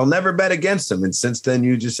Thanos. I'll never bet against him. And since then,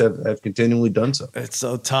 you just have continually done so. It's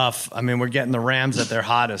so tough. I mean, we're getting the Rams at their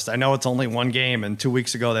hottest. I know it's only one game, and 2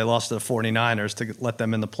 weeks ago they lost to the 49ers to let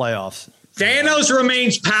them in the playoffs. Thanos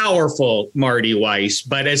remains powerful, Marty Weiss,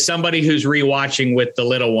 but as somebody who's rewatching with the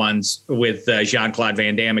little ones, with Jean-Claude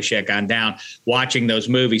Van Damme on down, watching those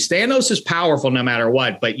movies, Thanos is powerful no matter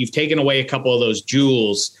what, but you've taken away a couple of those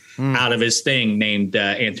jewels out of his thing named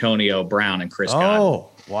Antonio Brown and Chris Godwin. Oh,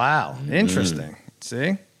 wow. Interesting.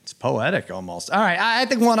 See? It's poetic almost. All right. I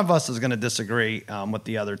think one of us is going to disagree with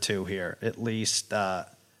the other two here, at least.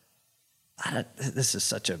 This is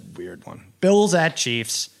such a weird one. Bills at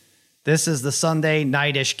Chiefs. This is the Sunday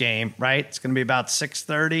night-ish game, right? It's going to be about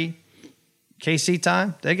 6:30 KC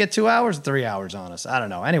time. Did they get 2 hours or 3 hours on us? I don't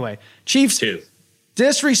know. Anyway, Chiefs 2.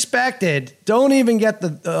 Disrespected. Don't even get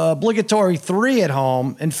the obligatory 3 at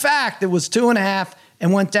home. In fact, it was 2.5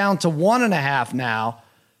 and went down to 1.5 now.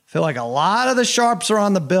 I feel like a lot of the sharps are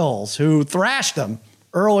on the Bills, who thrashed them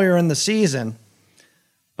earlier in the season.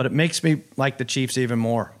 But it makes me like the Chiefs even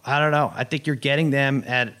more. I don't know. I think you're getting them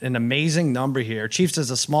at an amazing number here. Chiefs is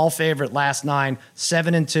a small favorite last 9,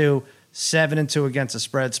 7-2, 7-2 against the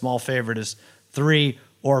spread. Small favorite is 3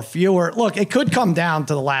 or fewer. Look, it could come down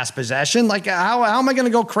to the last possession. Like, how am I going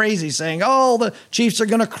to go crazy saying, oh, the Chiefs are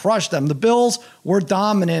going to crush them? The Bills were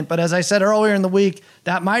dominant, but as I said earlier in the week,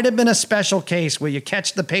 that might have been a special case where you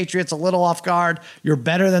catch the Patriots a little off guard. You're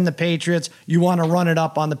better than the Patriots. You want to run it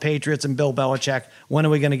up on the Patriots and Bill Belichick. When are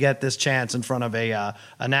we going to get this chance in front of a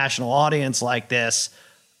national audience like this?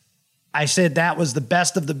 I said that was the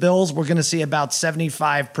best of the Bills. We're going to see about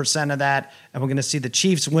 75% of that, and we're going to see the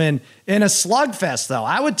Chiefs win in a slugfest, though.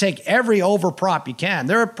 I would take every over prop you can.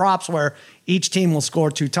 There are props where each team will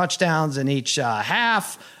score 2 touchdowns in each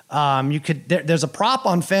half. There's a prop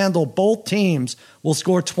on FanDuel. Both teams will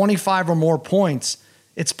score 25 or more points.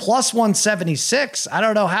 It's plus 176. I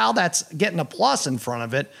don't know how that's getting a plus in front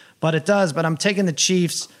of it, but it does. But I'm taking the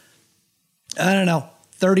Chiefs, I don't know,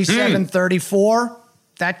 37-34.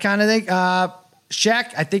 That kind of thing.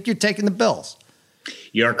 Shaq, I think you're taking the Bills.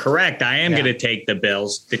 You're correct. I am going to take the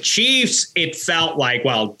Bills. The Chiefs, it felt like,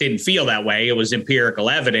 well, it didn't feel that way. It was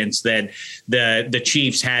empirical evidence that the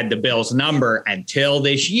Chiefs had the Bills number until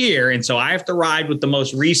this year. And so I have to ride with the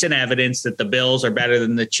most recent evidence that the Bills are better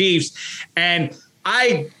than the Chiefs. And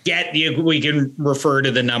I get you. We can refer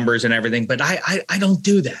to the numbers and everything, but I don't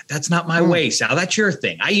do that. That's not my way, Sal. That's your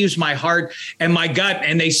thing. I use my heart and my gut,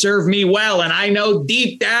 and they serve me well. And I know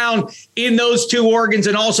deep down in those two organs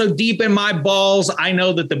and also deep in my balls, I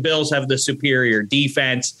know that the Bills have the superior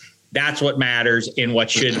defense. That's what matters in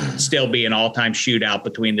what should still be an all-time shootout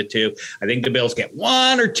between the two. I think the Bills get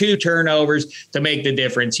 1 or 2 turnovers to make the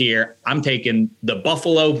difference here. I'm taking the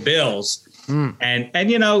Buffalo Bills.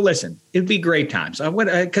 And you know, listen, it'd be great times.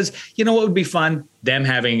 Because you know what would be fun? Them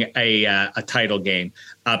having a title game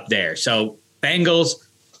up there. So Bengals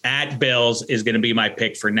at Bills is going to be my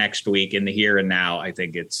pick for next week in the here and now. I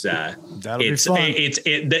think it's the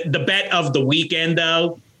bet of the weekend,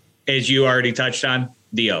 though, as you already touched on,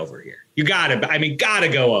 the over here. You gotta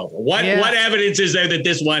go over. What evidence is there that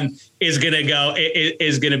this one is going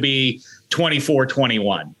to be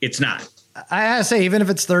 24-21? It's not. I gotta say, even if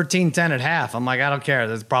it's 13-10 at half, I'm like, I don't care.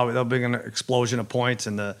 There'll be an explosion of points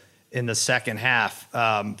in the second half,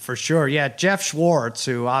 for sure. Yeah, Jeff Schwartz,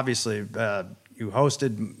 who obviously you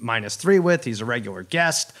hosted -3 with, he's a regular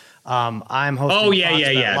guest. I'm hosting. Oh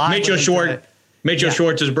yeah. Mitchell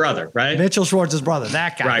Schwartz's brother, right? Mitchell Schwartz's brother,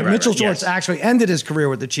 that guy. Right, Mitchell Schwartz actually ended his career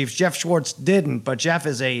with the Chiefs. Jeff Schwartz didn't, but Jeff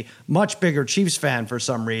is a much bigger Chiefs fan for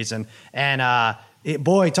some reason, and.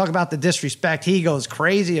 Boy, talk about the disrespect. He goes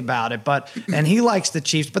crazy about it, and he likes the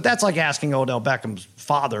Chiefs, but that's like asking Odell Beckham's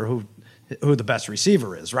father who the best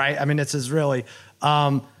receiver is, right? I mean, it's really.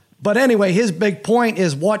 But anyway, his big point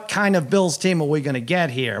is, what kind of Bills team are we going to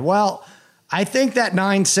get here? Well, I think that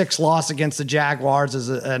 9-6 loss against the Jaguars is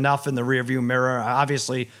enough in the rearview mirror.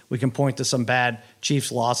 Obviously, we can point to some bad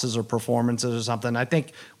Chiefs losses or performances or something. I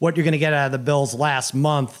think what you're going to get out of the Bills last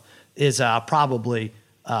month is probably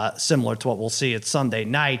similar to what we'll see at Sunday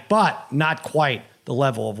night, but not quite the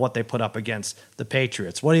level of what they put up against the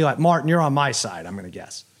Patriots. What do you like? Martin, you're on my side, I'm going to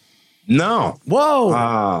guess. No.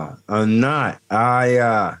 Whoa. I'm not.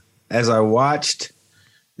 As I watched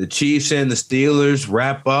the Chiefs and the Steelers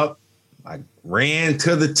wrap up, I ran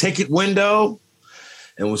to the ticket window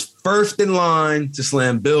and was first in line to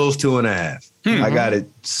slam Bills 2.5. I got it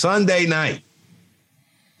Sunday night.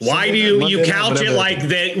 Why do you couch it like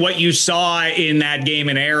that? What you saw in that game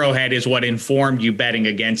in Arrowhead is what informed you betting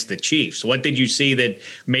against the Chiefs. What did you see that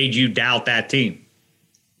made you doubt that team?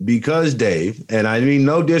 because, Dave, and I mean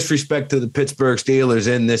no disrespect to the Pittsburgh Steelers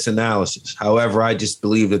in this analysis. However, I just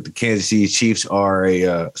believe that the Kansas City Chiefs are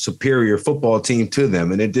a superior football team to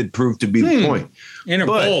them, and it did prove to be the point.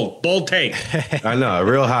 Bold take. I know,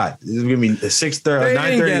 real hot. This is gonna be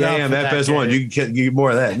 9:30 a.m. FS1. You can get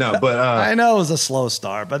more of that. No, but I know it was a slow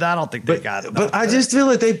start, but I don't think they got it. But I just feel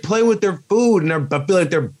like they play with their food, and I feel like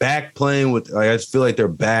they're back playing with. I just feel like they're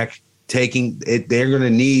back taking it. They're going to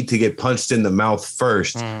need to get punched in the mouth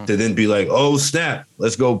first to then be like, oh snap,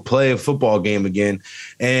 let's go play a football game again.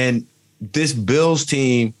 And this Bills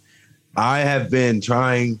team, I have been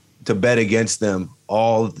trying to bet against them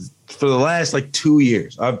all for the last 2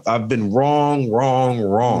 years. I've been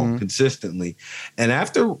wrong consistently. And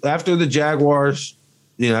after the Jaguars,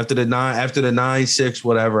 after the 9-6,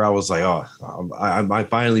 whatever, I was like, oh, I might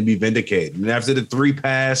finally be vindicated. And after the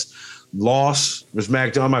 3-pass loss was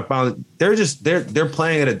Mac Jones, they're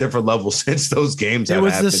playing at a different level since those games. It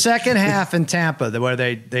was the second half in Tampa where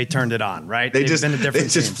they turned it on, right? They just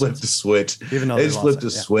flipped the switch. Even though they just flipped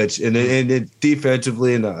the switch, and it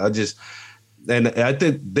defensively, and I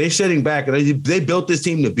think they're sitting back, and they built this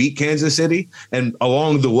team to beat Kansas City, and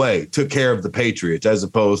along the way took care of the Patriots, as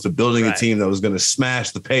opposed to building a team that was going to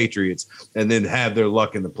smash the Patriots and then have their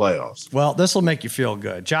luck in the playoffs. Well, this will make you feel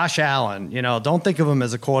good. Josh Allen, don't think of him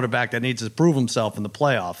as a quarterback that needs to prove himself in the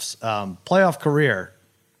playoffs. Playoff career,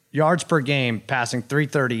 yards per game, passing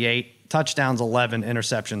 338, touchdowns 11,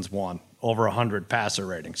 interceptions 1, over 100 passer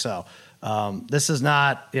rating. So this is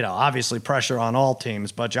not, obviously pressure on all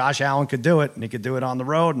teams, but Josh Allen could do it, and he could do it on the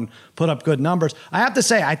road and put up good numbers. I have to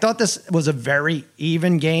say, I thought this was a very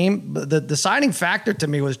even game. The deciding factor to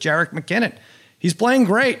me was Jerick McKinnon. He's playing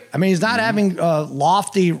great. I mean, he's not having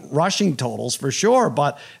lofty rushing totals for sure,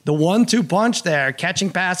 but the 1-2 punch there,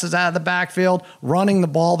 catching passes out of the backfield, running the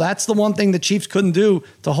ball, that's the one thing the Chiefs couldn't do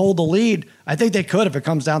to hold the lead. I think they could if it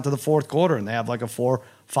comes down to the fourth quarter and they have a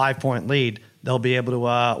 4-5 point lead. They'll be able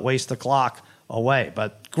to waste the clock away.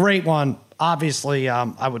 But great one. Obviously,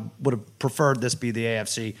 I would have preferred this be the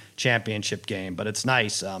AFC Championship game, but it's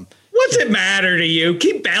nice. What's it matter to you?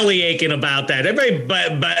 Keep belly aching about that.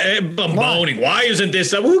 Everybody bemoaning. Why isn't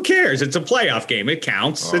this? Who cares? It's a playoff game. It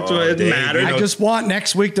counts. It matters. I just want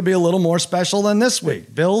next week to be a little more special than this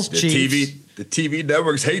week. Bills, Chiefs. The TV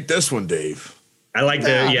networks hate this one, Dave. I like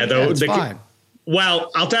the fine. Well,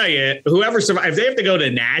 I'll tell you, whoever survives, if they have to go to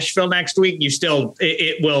Nashville next week,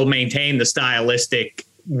 it will maintain the stylistic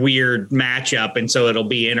weird matchup, and so it'll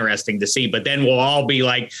be interesting to see. But then we'll all be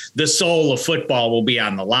like, the soul of football will be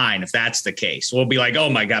on the line if that's the case. We'll be like, oh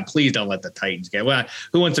my God, please don't let the Titans get. Well,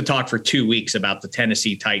 who wants to talk for 2 weeks about the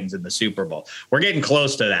Tennessee Titans in the Super Bowl? We're getting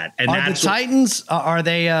close to that. And the Titans, are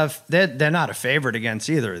they? They're not a favorite against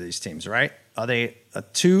either of these teams, right? Are they a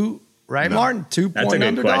 2? Right, no. Martin? 2 point That's a good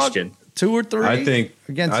underdog? question. 2 or 3? I think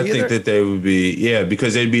either? that they would be,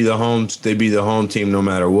 because they'd be the home team no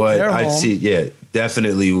matter what. I'd see,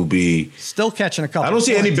 definitely will be still catching a couple. I don't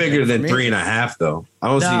see any bigger than 3.5 though. I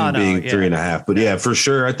don't see it being 3.5, but for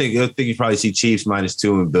sure. I think you probably see Chiefs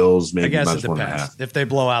 -2 and Bills maybe -1.5. If they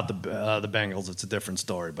blow out the Bengals, it's a different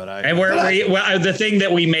story. But the thing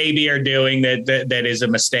that we maybe are doing that is a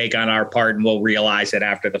mistake on our part, and we'll realize it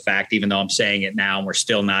after the fact, even though I'm saying it now and we're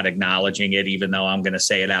still not acknowledging it, even though I'm going to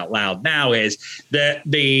say it out loud now, is the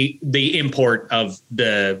import of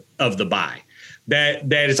the bye.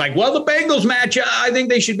 That it's like, well, the Bengals match, I think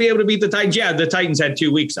they should be able to beat the Titans. Yeah, the Titans had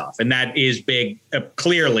 2 weeks off, and that is big,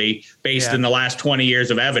 clearly based in the last 20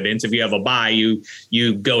 years of evidence. If you have a bye,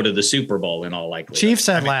 you go to the Super Bowl in all likelihood. Chiefs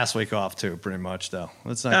had last week off too, pretty much though.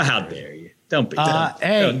 Let's not. How dare you? Don't be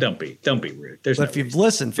rude. If you've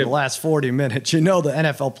listened for the last 40 minutes, you know the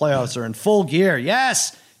NFL playoffs are in full gear.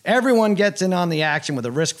 Yes, everyone gets in on the action with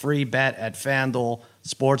a risk-free bet at FanDuel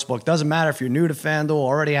Sportsbook. Doesn't matter if you're new to FanDuel,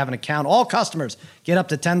 already have an account. All customers get up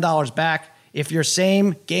to $10 back if your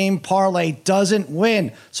same game parlay doesn't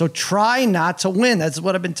win. So try not to win. That's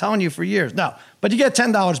what I've been telling you for years. No, but you get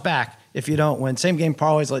 $10 back if you don't win. Same game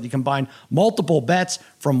parlays let you combine multiple bets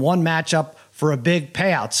from one matchup for a big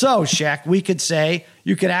payout. So, Shaq, we could say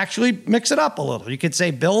you could actually mix it up a little. You could say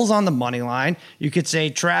Bills on the money line. You could say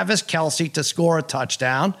Travis Kelce to score a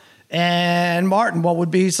touchdown. And Martin, what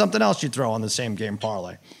would be something else you'd throw on the same game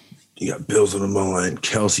parlay? You got Bills on the money line,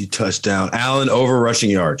 Kelce touchdown, Allen over rushing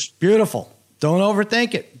yards. Beautiful. Don't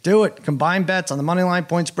overthink it. Do it. Combine bets on the money line,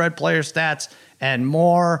 point spread, player stats, and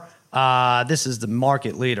more. This is the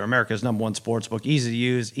market leader, America's #1 sportsbook. Easy to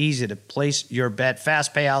use, easy to place your bet,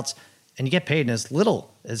 fast payouts, and you get paid in as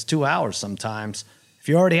little as 2 hours sometimes. If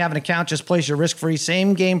you already have an account, just place your risk-free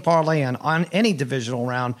same game parlay on any divisional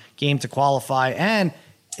round game to qualify. And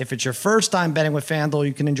If it's your first time betting with FanDuel,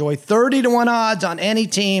 you can enjoy 30-1 odds on any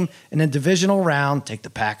team in a divisional round. Take the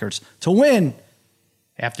Packers to win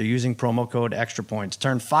after using promo code Extra Points.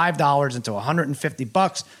 Turn $5 into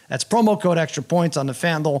 $150. That's promo code Extra Points on the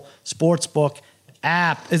FanDuel Sportsbook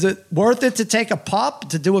app. Is it worth it to take a pup,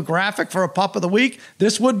 to do a graphic for a pup of the week?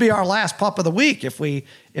 This would be our last pup of the week if we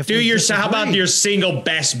how about your single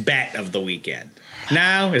best bet of the weekend?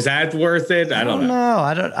 Now, is that worth it? I don't know.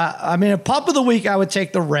 I mean, a pup of the week, I would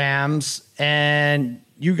take the Rams, and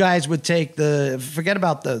you guys would take forget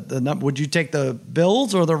about the number. Would you take the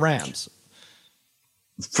Bills or the Rams?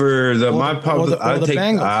 For my pup,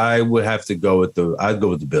 I would have to go with I'd go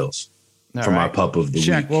with the Bills. My pup of the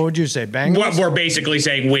week. What would you say, Bengals? What we're basically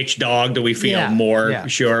saying, which dog do we feel more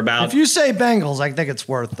sure about? If you say Bengals, I think it's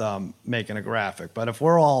worth making a graphic. But if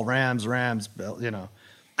we're all Rams,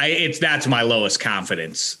 that's my lowest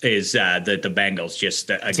confidence is the Bengals. Just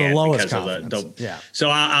again because of the So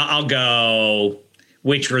I'll go.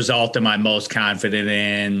 Which result am I most confident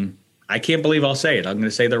in? I can't believe I'll say it. I'm going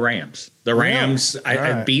to say the Rams. The Rams.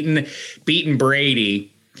 I've beaten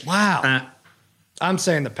Brady. Wow. I'm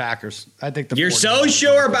saying the Packers. I think you're so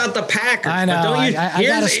sure about the Packers. I know. I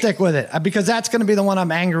got to stick with it because that's going to be the one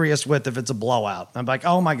I'm angriest with if it's a blowout. I'm like,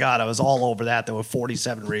 oh my God, I was all over that. There were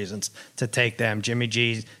 47 reasons to take them. Jimmy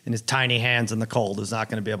G in his tiny hands in the cold is not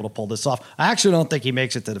going to be able to pull this off. I actually don't think he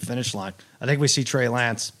makes it to the finish line. I think we see Trey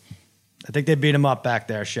Lance. I think they beat him up back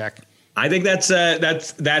there, Sheck. I think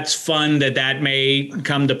that's fun that may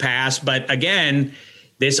come to pass. But again,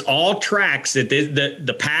 this all tracks that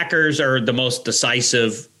the Packers are the most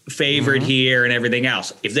decisive favorite here and everything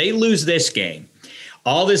else. If they lose this game,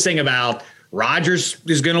 all this thing about Rodgers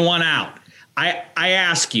is going to want out. I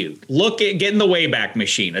ask you, get in the Wayback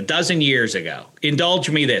Machine a dozen years ago.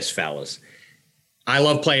 Indulge me this, fellas. I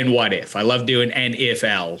love playing What If. I love doing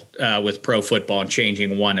NFL with pro football and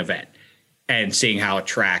changing one event and seeing how it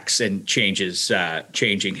tracks and changes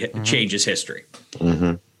history.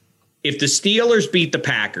 Mm-hmm. If the Steelers beat the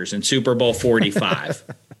Packers in Super Bowl 45,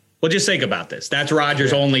 well, just think about this. That's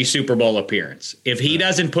Rodgers' only Super Bowl appearance. If he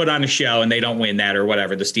doesn't put on a show and they don't win that or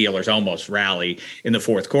whatever, the Steelers almost rally in the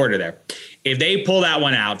fourth quarter there. If they pull that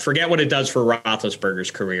one out, forget what it does for Roethlisberger's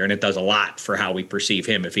career, and it does a lot for how we perceive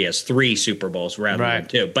him if he has 3 Super Bowls rather than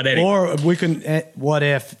 2. But anyway. Or we can. What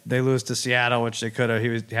if they lose to Seattle, which they could have?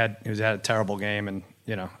 He had a terrible game and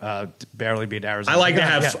barely beat Arizona. I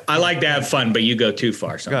like to have fun, but you go too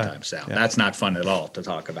far sometimes, Sal. Yeah. That's not fun at all to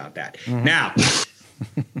talk about that. Mm-hmm. Now.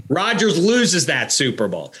 Rodgers loses that Super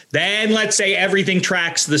Bowl. Then let's say everything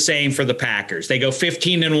tracks the same for the Packers. They go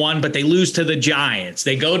 15-1, but they lose to the Giants.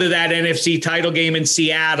 They go to that NFC title game in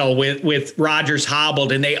Seattle with Rodgers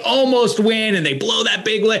hobbled, and they almost win, and they blow that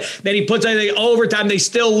big lead. Then he puts anything overtime. They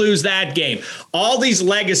still lose that game. All these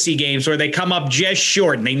legacy games where they come up just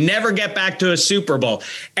short, and they never get back to a Super Bowl.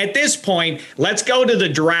 At this point, let's go to the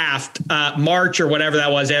draft, March or whatever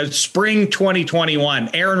that was, spring 2021.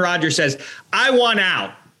 Aaron Rodgers says, I want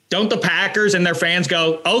out. Don't the Packers and their fans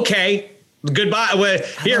go, okay, goodbye.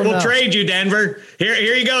 We'll trade you, Denver. Here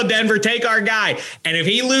you go, Denver. Take our guy. And if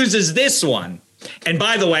he loses this one, and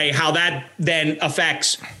by the way, how that then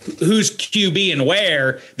affects who's QB and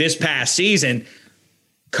where this past season,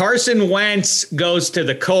 Carson Wentz goes to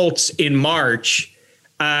the Colts in March.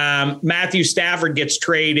 Matthew Stafford gets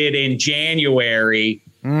traded in January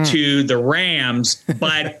to the Rams.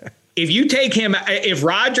 But if you take him, if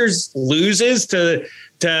Rodgers loses to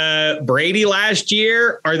Brady last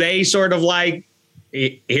year, are they sort of like,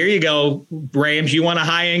 here you go, Rams, you want a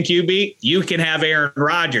high-end QB? You can have Aaron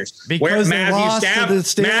Rodgers. Because Matthew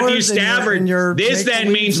Stafford, this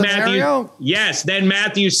then means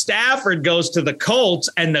Matthew Stafford goes to the Colts,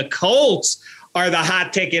 and the Colts are the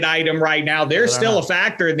hot ticket item right now. They're still a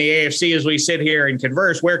factor in the AFC as we sit here and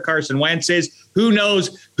converse. Where Carson Wentz is, who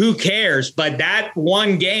knows, who cares? But that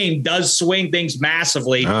one game does swing things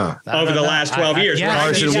massively over the last 12 years.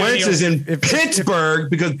 Carson Wentz is in Pittsburgh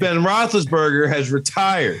because Ben Roethlisberger has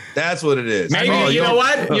retired. That's what it is. Maybe, you know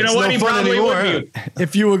what? He probably would be.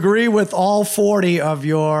 If you agree with all 40 of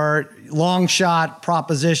your long shot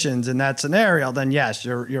propositions in that scenario, then yes,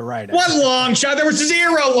 you're right. What long shot? There was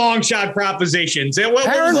 0 long shot propositions.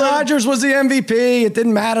 Aaron Rodgers was the MVP. It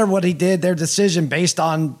didn't matter what he did. Their decision based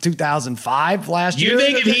on 2005 last year. You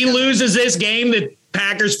think if he loses this game that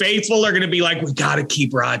Packers faithful are going to be like, we got to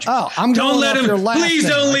keep Rodgers. Oh, don't let him. Please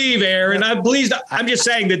don't leave, Aaron. I'm just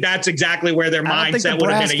saying that that's exactly where their mindset would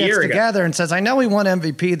have been a year ago. Together and says, I know he won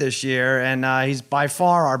MVP this year, and he's by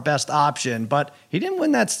far our best option, but he didn't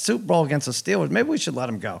win that Super Bowl against the Steelers. Maybe we should let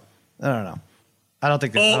him go. I don't know. I don't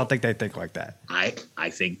think they think like that. I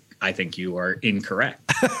think I think you are incorrect.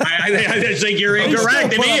 I think you're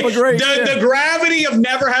incorrect. The gravity of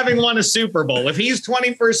never having won a Super Bowl, if he's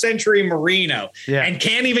 21st century Marino and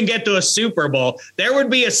can't even get to a Super Bowl, there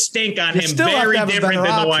would be a stink on him very different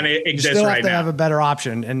than the one that exists right now. You still have to have a better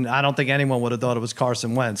option, and I don't think anyone would have thought it was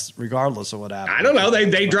Carson Wentz, regardless of what happened. I don't know.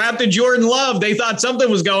 They drafted Jordan Love. They thought something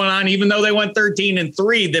was going on, even though they went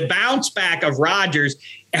 13-3. The bounce back of Rodgers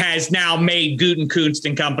has now made Gutekunst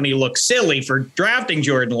and company look silly for drafting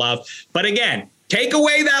Jordan Love. But again, take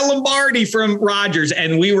away that Lombardi from Rodgers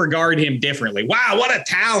and we regard him differently. Wow, what a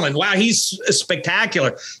talent. Wow, he's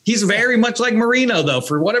spectacular. He's very much like Marino, though,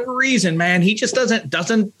 for whatever reason, man. He just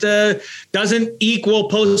doesn't equal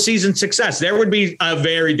postseason success. There would be a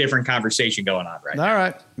very different conversation going on right now. All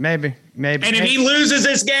right, maybe. And if he loses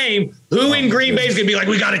this game, who in Green Bay is going to be like,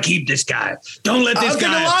 we got to keep this guy. Don't let this guy.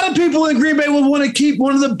 I think a lot of people in Green Bay would want to keep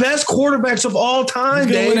one of the best quarterbacks of all time.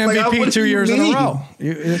 He's going to win MVP 2 years in a row.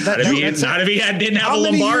 Not if he didn't have a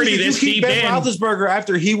Lombardi this deep in. Roethlisberger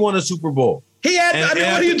after he won a Super Bowl. He had. What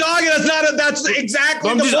are you talking? That's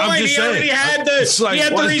exactly the point. He already had he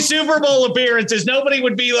had 3 Super Bowl appearances. Nobody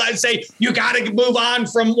would be like say you got to move on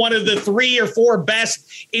from one of the 3 or 4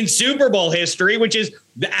 best in Super Bowl history, which is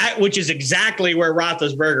exactly where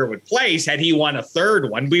Roethlisberger would place had he won a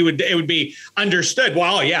 3rd one. It would be understood.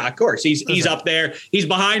 Well, yeah, of course he's up there. He's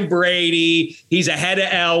behind Brady. He's ahead of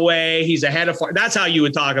Elway. He's ahead of. That's how you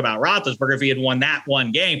would talk about Roethlisberger if he had won that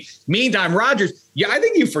one game. Meantime, Rodgers. Yeah, I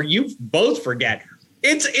think you both forget.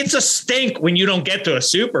 It's a stink when you don't get to a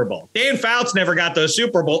Super Bowl. Dan Fouts never got to a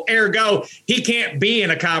Super Bowl. Ergo, he can't be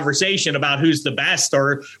in a conversation about who's the best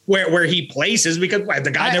or where he places because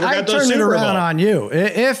the guy never got to a Super Bowl. I turn it around on you.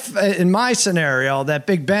 If in my scenario that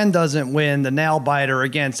Big Ben doesn't win the nail biter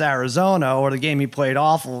against Arizona or the game he played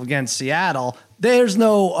awful against Seattle, there's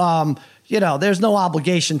no there's no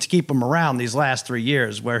obligation to keep him around these last 3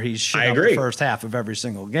 years where he's shit up the first half of every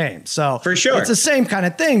single game. So for sure, it's the same kind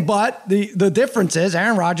of thing. But the difference is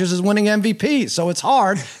Aaron Rodgers is winning MVP, so it's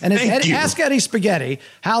hard. And ask Eddie Spaghetti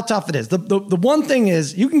how tough it is. The one thing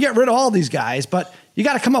is you can get rid of all these guys, but you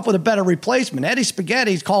got to come up with a better replacement. Eddie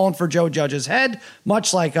Spaghetti's calling for Joe Judge's head,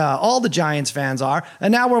 much like all the Giants fans are.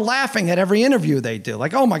 And now we're laughing at every interview they do.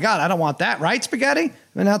 Like, oh, my God, I don't want that. Right, Spaghetti?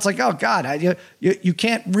 And now it's like, oh, God, you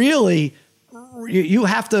can't really – you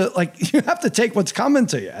have to take what's coming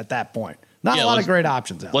to you at that point. Not a lot of great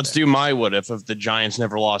options out Let's there. do my what if the Giants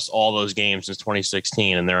never lost all those games since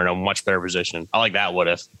 2016 and they're in a much better position. I like that what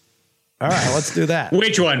if. All right, let's do that.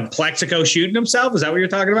 Which one? Plexico shooting himself? Is that what you're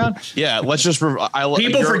talking about? Yeah, let's just.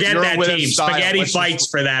 People forget that team. Spaghetti fights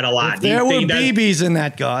for that a lot. If there were BBs in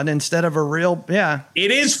that gun instead of a real,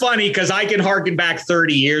 It is funny because I can harken back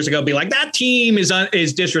 30 years ago, be like, that team is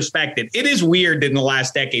disrespected. It is weird that in the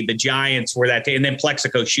last decade the Giants were that team, and then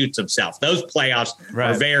Plexico shoots himself. Those playoffs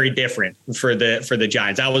are very different for the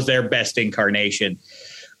Giants. That was their best incarnation.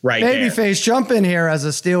 Right, Babyface, jump in here as a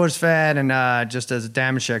Steelers fan and just as a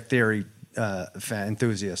Damashek theory fan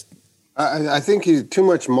enthusiast. I think he's too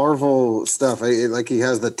much Marvel stuff. Like he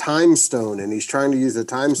has the time stone and he's trying to use the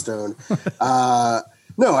time stone.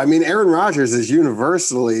 No, I mean, Aaron Rodgers is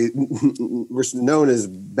universally known as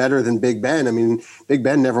better than Big Ben. I mean, Big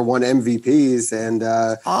Ben never won MVPs and,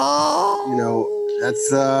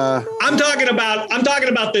 that's I'm talking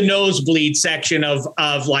about the nosebleed section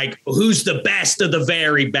of like who's the best of the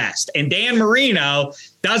very best. And Dan Marino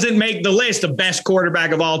doesn't make the list of best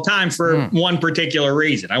quarterback of all time for one particular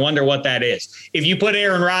reason. I wonder what that is. If you put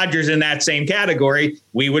Aaron Rodgers in that same category,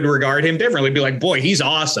 we would regard him differently. Be like, boy, he's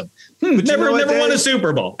awesome. Never won a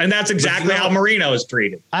Super Bowl. And that's exactly how Marino is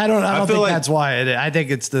treated. I don't think that's why it is. I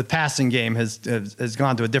think it's the passing game has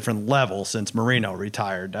gone to a different level since Marino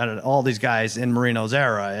retired. All these guys in Marino's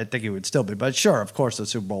era, I think he would still be. But sure, of course, the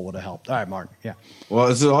Super Bowl would have helped. All right, Martin. Yeah. Well,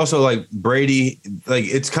 it's also like Brady, like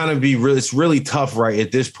it's really tough right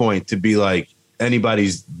at this point to be like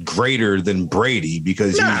anybody's greater than Brady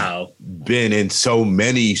because he's been in so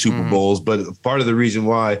many Super Bowls. But part of the reason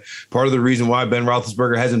why Ben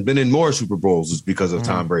Roethlisberger hasn't been in more Super Bowls is because of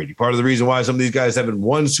Tom Brady. Part of the reason why some of these guys haven't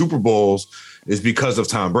won Super Bowls is because of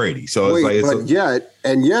Tom Brady. So yet,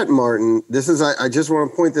 Martin, this is I just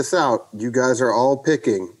want to point this out. You guys are all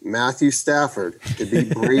picking Matthew Stafford to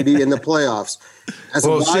beat Brady in the playoffs. As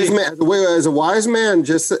a wise man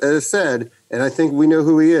just said, and I think we know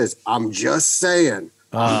who he is. I'm just saying.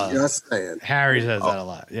 Harry says that a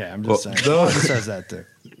lot. Yeah, I'm just saying. He says that too.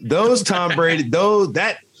 Those Tom Brady,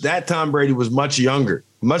 that Tom Brady was much younger,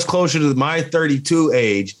 much closer to my 32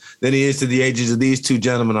 age than he is to the ages of these two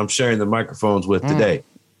gentlemen I'm sharing the microphones with today.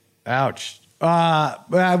 Ouch.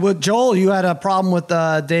 With Joel, you had a problem with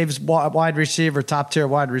Dave's top tier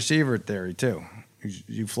wide receiver theory too.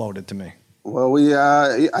 you floated to me. Well,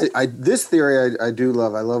 this theory I do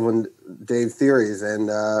love. I love when Dave theories, and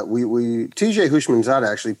TJ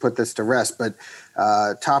Houshmandzadeh actually put this to rest. But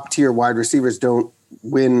top tier wide receivers don't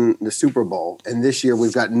win the Super Bowl, and this year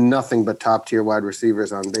we've got nothing but top tier wide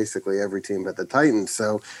receivers on basically every team but the Titans.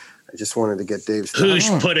 So I just wanted to get Dave's thoughts.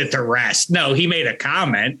 Hoosh put it to rest. No, he made a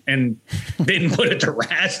comment and didn't put it to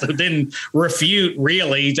rest. Didn't refute,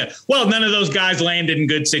 really. He said, well, none of those guys landed in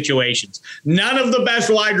good situations. None of the best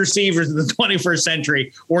wide receivers in the 21st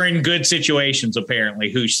century were in good situations, apparently,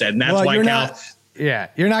 Hoosh said. And that's why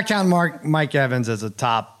you're not counting Mike Evans as a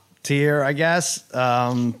top tier, I guess.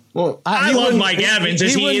 I love Mike Evans.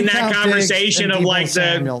 Is he in that conversation of like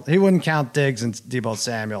Samuel? He wouldn't count Diggs and Deebo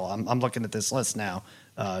Samuel. I'm looking at this list now.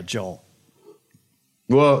 Joel.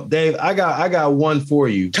 Well, Dave, I got one for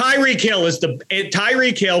you. Tyreek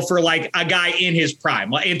Hill for like a guy in his prime.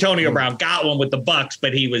 Well, Antonio Brown got one with the Bucs,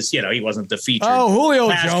 but he was, he wasn't the featured. Oh,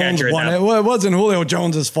 Julio Jones won it. Well, it wasn't Julio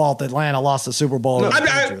Jones's fault that Atlanta lost the Super Bowl. No,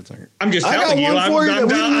 I'm just telling you.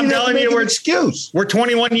 I'm telling you, we're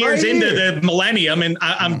 21 years into the millennium, and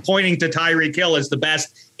I'm pointing to Tyreek Hill as the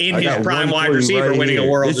best in his prime wide receiver, winning a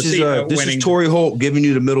World Series. This is Torrey Holt giving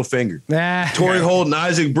you the middle finger. Torrey Holt and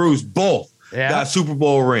Isaac Bruce both got Super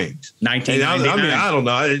Bowl rings. 1999. I don't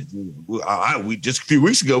know. We just a few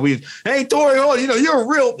weeks ago, hey, Torrey Holt, you're a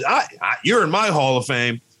real, you're in my Hall of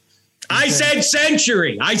Fame. I said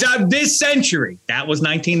century. I said this century. That was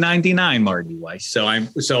 1999, Marty Weiss. So I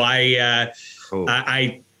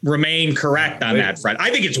remain correct on that front. I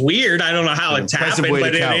think it's weird. I don't know how it's happened,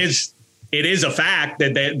 but it is a fact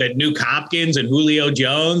that Nuke Hopkins and Julio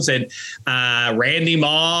Jones and Randy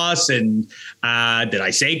Moss and did I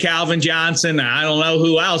say Calvin Johnson? I don't know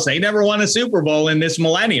who else. They never won a Super Bowl in this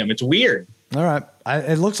millennium. It's weird. All right.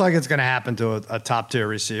 It looks like it's going to happen to a top-tier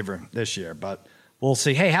receiver this year, but we'll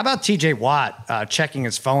see. Hey, how about T.J. Watt checking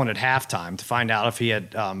his phone at halftime to find out if he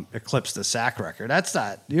had eclipsed the sack record? That's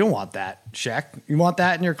not – you don't want that, Shaq. You want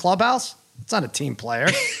that in your clubhouse? It's not a team player.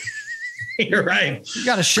 You're right. You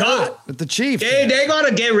got a shot with the Chiefs. Dude, they got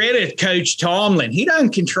to get rid of Coach Tomlin. He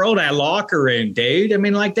doesn't control that locker room, dude. I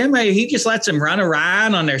mean, like them, he just lets them run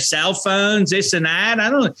around on their cell phones, this and that. I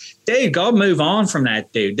don't know. Dude, go move on from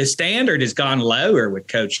that, dude. The standard has gone lower with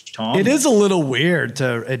Coach Tomlin. It is a little weird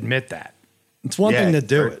to admit that. It's one thing to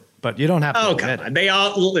do it, but you don't have to admit it. They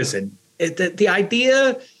all listen. The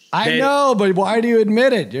idea. I know, but why do you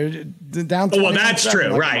admit it? You're down. Well, that's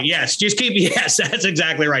true, right? Yes, Yes, that's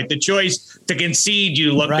exactly right. The choice to concede,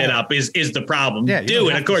 you looked it up, is the problem. Yeah,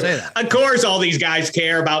 of course, all these guys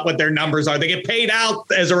care about what their numbers are. They get paid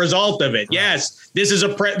out as a result of it. Right. Yes, this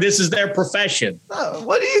is their profession.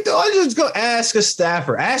 What do you do? I just go ask a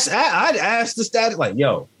staffer. I'd ask the staff, like,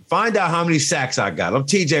 yo, find out how many sacks I got. I'm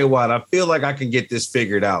TJ Watt. I feel like I can get this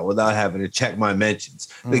figured out without having to check my mentions.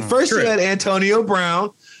 Like first, you had Antonio Brown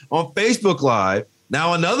on Facebook Live.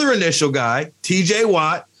 Now another initial guy, TJ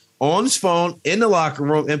Watt, on his phone in the locker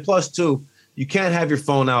room. And plus two, you can't have your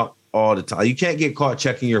phone out all the time. You can't get caught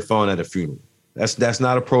checking your phone at a funeral. That's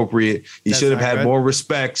not appropriate. You should have had more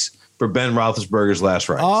respects for Ben Roethlisberger's last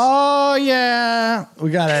rites. Oh, yeah. We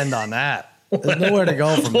got to end on that. There's nowhere to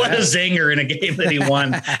go from what a zinger in a game that he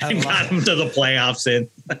won and got him to the playoffs in.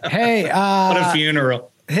 Hey. What a funeral.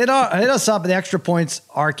 Hit us up at the Extra Points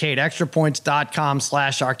Arcade,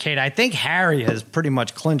 extrapoints.com/arcade. I think Harry has pretty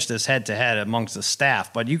much clinched this head-to-head amongst the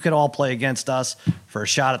staff, but you could all play against us for a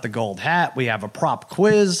shot at the gold hat. We have a prop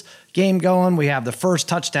quiz game going. We have the first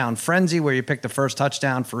touchdown frenzy where you pick the first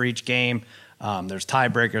touchdown for each game. There's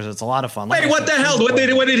tiebreakers. It's a lot of fun. Wait, what the hell? What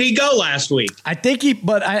did he go last week? I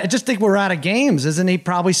just think we're out of games. Isn't he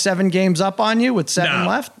probably 7 games up on you with 7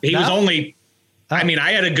 left? He was only... I mean,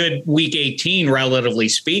 I had a good week 18, relatively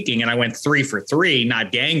speaking, and I went 3 for 3,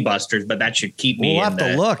 not gangbusters, but that should keep me. We'll have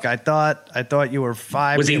to look. I thought you were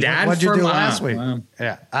 5. Was he that? What'd you do last week?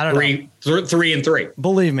 Yeah, I don't know. 3 and 3.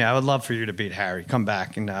 Believe me, I would love for you to beat Harry. Come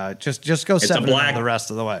back and just go 7 the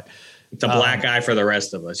rest of the way. It's a black eye for the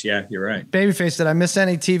rest of us. Yeah, you're right. Babyface, did I miss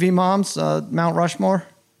any TV moms? Mount Rushmore.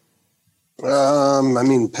 I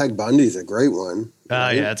mean, Peg Bundy's a great one.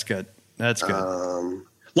 Right? Yeah, that's good. That's good.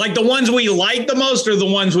 Like the ones we like the most, or the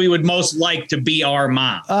ones we would most like to be our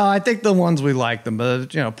mom? I think the ones we like them, but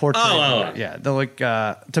portrait. Yeah, they're like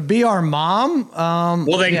to be our mom.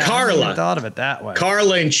 Well, then Carla. I thought of it that way.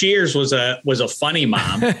 Carla in Cheers was a funny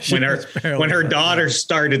mom when her daughter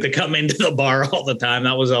started to come into the bar all the time.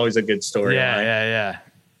 That was always a good story. Yeah.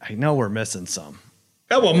 I know we're missing some.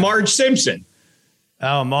 Oh well, Marge Simpson.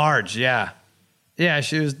 Oh, Marge. Yeah. Yeah,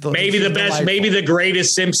 she was maybe the best, delightful. Maybe the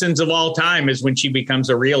greatest Simpsons of all time is when she becomes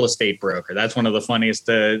a real estate broker. That's one of the funniest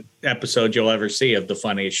episodes you'll ever see of the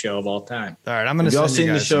funniest show of all time. All right, I'm going to. Y'all seen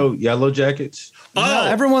the show Yellow Jackets? Oh, no,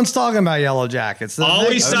 everyone's talking about Yellow Jackets. The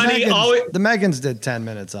Megans did 10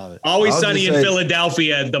 minutes of it. Always Sunny in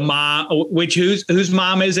Philadelphia. The mom, whose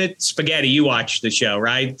mom is it? Spaghetti. You watch the show,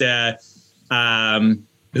 right?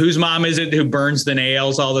 Whose mom is it who burns the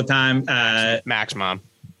nails all the time? Mac's mom.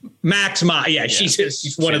 Mac's mom. Yeah,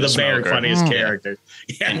 she's one of the very funniest characters.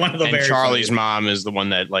 Yeah, one of the. And very Charlie's mom is the one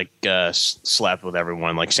that slept with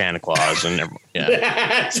everyone, like Santa Claus and everyone. Yeah,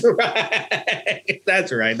 that's right.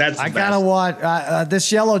 That's right. I gotta watch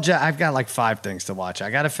this Yellow Jacket. I've got like 5 things to watch. I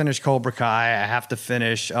gotta finish Cobra Kai. I have to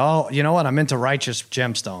finish. Oh, you know what? I'm into Righteous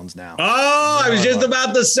Gemstones now. Oh, I was just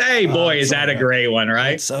about to say, boy, is that a great one,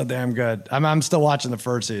 right? It's so damn good. I'm still watching the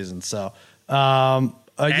first season, so.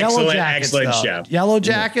 Excellent show. Yellow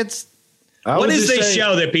Jackets. What is this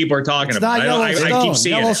show that people are talking about? I keep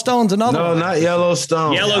seeing Yellowstone's another one. No, not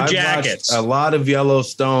Yellowstone. Yellow Jackets. A lot of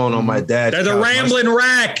Yellowstone on my dad's. There's a rambling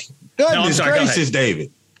wreck. Goodness gracious,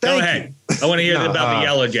 David. Go ahead. I want to hear about the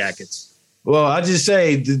Yellow Jackets. Well, I just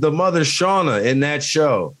say the mother Shauna in that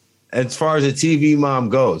show, as far as a TV mom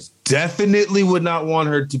goes, definitely would not want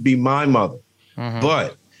her to be my mother.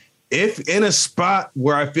 But if in a spot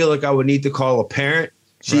where I feel like I would need to call a parent,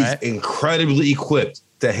 she's incredibly equipped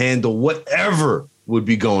to handle whatever would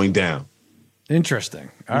be going down. Interesting.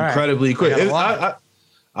 Incredibly equipped.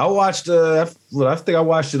 I watched. I think I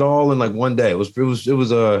watched it all in like one day. It was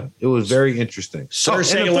very interesting.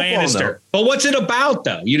 Cersei Lannister. But what's it about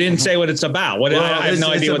though? You didn't say what it's about. I have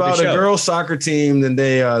no idea what the show. It's about a girls' soccer team, and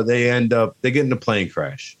they get in a plane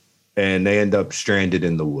crash, and they end up stranded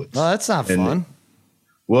in the woods. Well, that's not fun.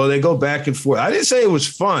 Well, they go back and forth. I didn't say it was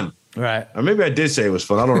fun. Right. Or maybe I did say it was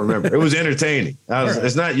fun. I don't remember. It was entertaining.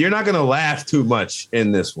 It's not. You're not going to laugh too much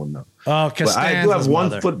in this one, though. Oh, but I do have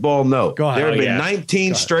one football note. Go ahead. There have been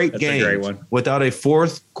 19 straight games without a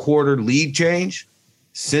fourth quarter lead change.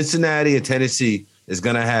 Cincinnati and Tennessee is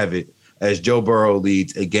going to have it as Joe Burrow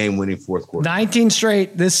leads a game-winning fourth quarter. 19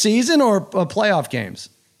 straight this season or playoff games?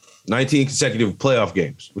 19 consecutive playoff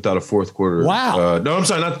games without a fourth quarter. Wow. No, I'm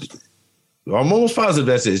sorry. I'm almost positive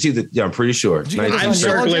that's it. It's either, I'm pretty sure. I'm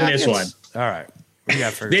circling this one. All right.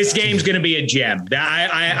 This game's going to be a gem.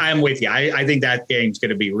 I'm with you. I think that game's going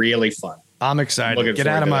to be really fun. I'm excited. Get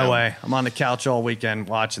out of my way. I'm on the couch all weekend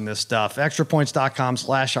watching this stuff.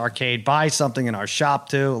 Extrapoints.com/arcade. Buy something in our shop,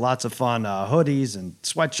 too. Lots of fun hoodies and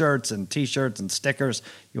sweatshirts and T-shirts and stickers.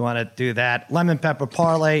 You want to do that. Lemon Pepper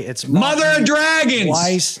Parlay. It's Mother of Dragons.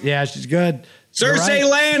 Twice. Yeah, she's good. Cersei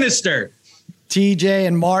Lannister. TJ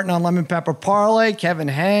and Martin on Lemon Pepper Parlay, Kevin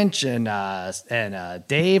Hench and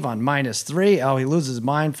Dave on -3. Oh, he loses his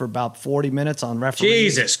mind for about 40 minutes on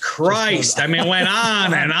referees. Jesus Christ. I mean, it went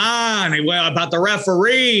on and on. It went about the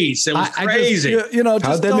referees. It was crazy.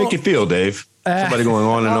 How'd that make you feel, Dave? Somebody going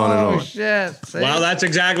on and on and on. Shit. Well, that's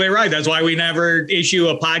exactly right. That's why we never issue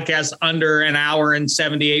a podcast under an hour and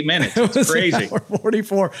 78 minutes. It's crazy.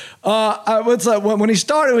 44. When he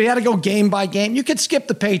started, we had to go game by game. You could skip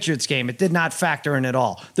the Patriots game. It did not factor in at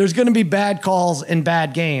all. There's going to be bad calls in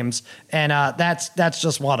bad games, and that's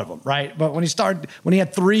just one of them, right? But when he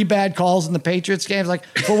had 3 bad calls in the Patriots games, like,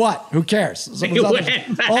 for what? Who cares?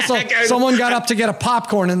 Also, someone got up to get a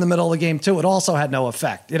popcorn in the middle of the game, too. It also had no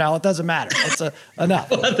effect. It doesn't matter. It's enough.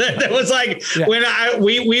 That was like when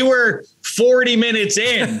we were 40 minutes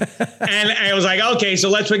in, and I was like, okay, so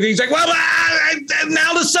let's pick. He's like, well,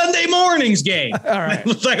 now the Sunday morning's game. All right.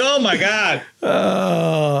 It's like, oh my god.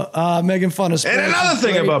 Making fun of sports. And another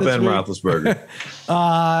thing about Ben Roethlisberger.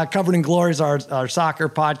 Covered in Glories, our soccer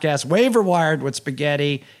podcast, Waiver Wired with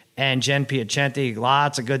Spaghetti and Jen Piacenti.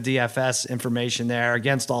 Lots of good DFS information there.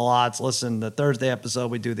 Against all odds. Listen, the Thursday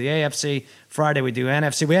episode, we do the AFC. Friday, we do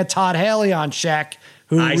NFC. We had Todd Haley on, Shaq,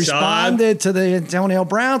 who responded to the Antonio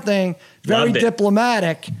Brown thing. Very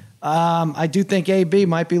diplomatic. I do think AB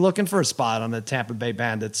might be looking for a spot on the Tampa Bay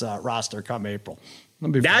Bandits roster come April.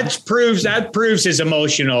 That proves his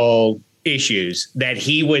emotional issues, that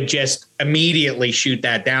he would just immediately shoot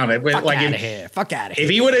that down. Fuck out of here. If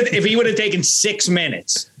he would have taken 6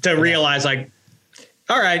 minutes to realize, like,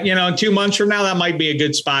 all right, in 2 months from now, that might be a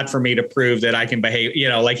good spot for me to prove that I can behave.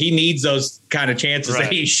 Like he needs those kind of chances.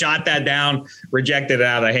 That he shot that down, rejected it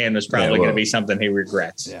out of hand, is probably going to be something he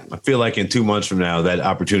regrets. Yeah. I feel like in 2 months from now, that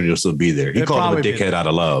opportunity will still be there. He called him a dickhead out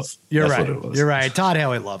of love. That's right. What it was. You're right. Todd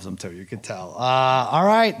Haley loves him too. You can tell. All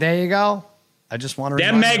right, there you go. I just want to.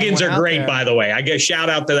 Them Megans are great, by the way. I get a shout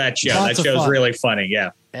out to that show. That show's really funny.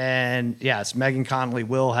 Yeah. And yes, Megan Connolly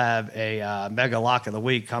will have a mega lock of the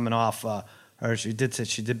week coming off or she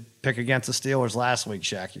did pick against the Steelers last week,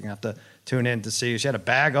 Shaq. You're going to have to tune in to see. She had a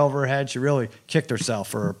bag over her head. She really kicked herself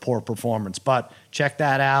for her poor performance. But check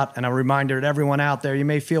that out. And a reminder to everyone out there, you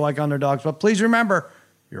may feel like underdogs, but please remember,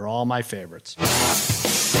 you're all my favorites.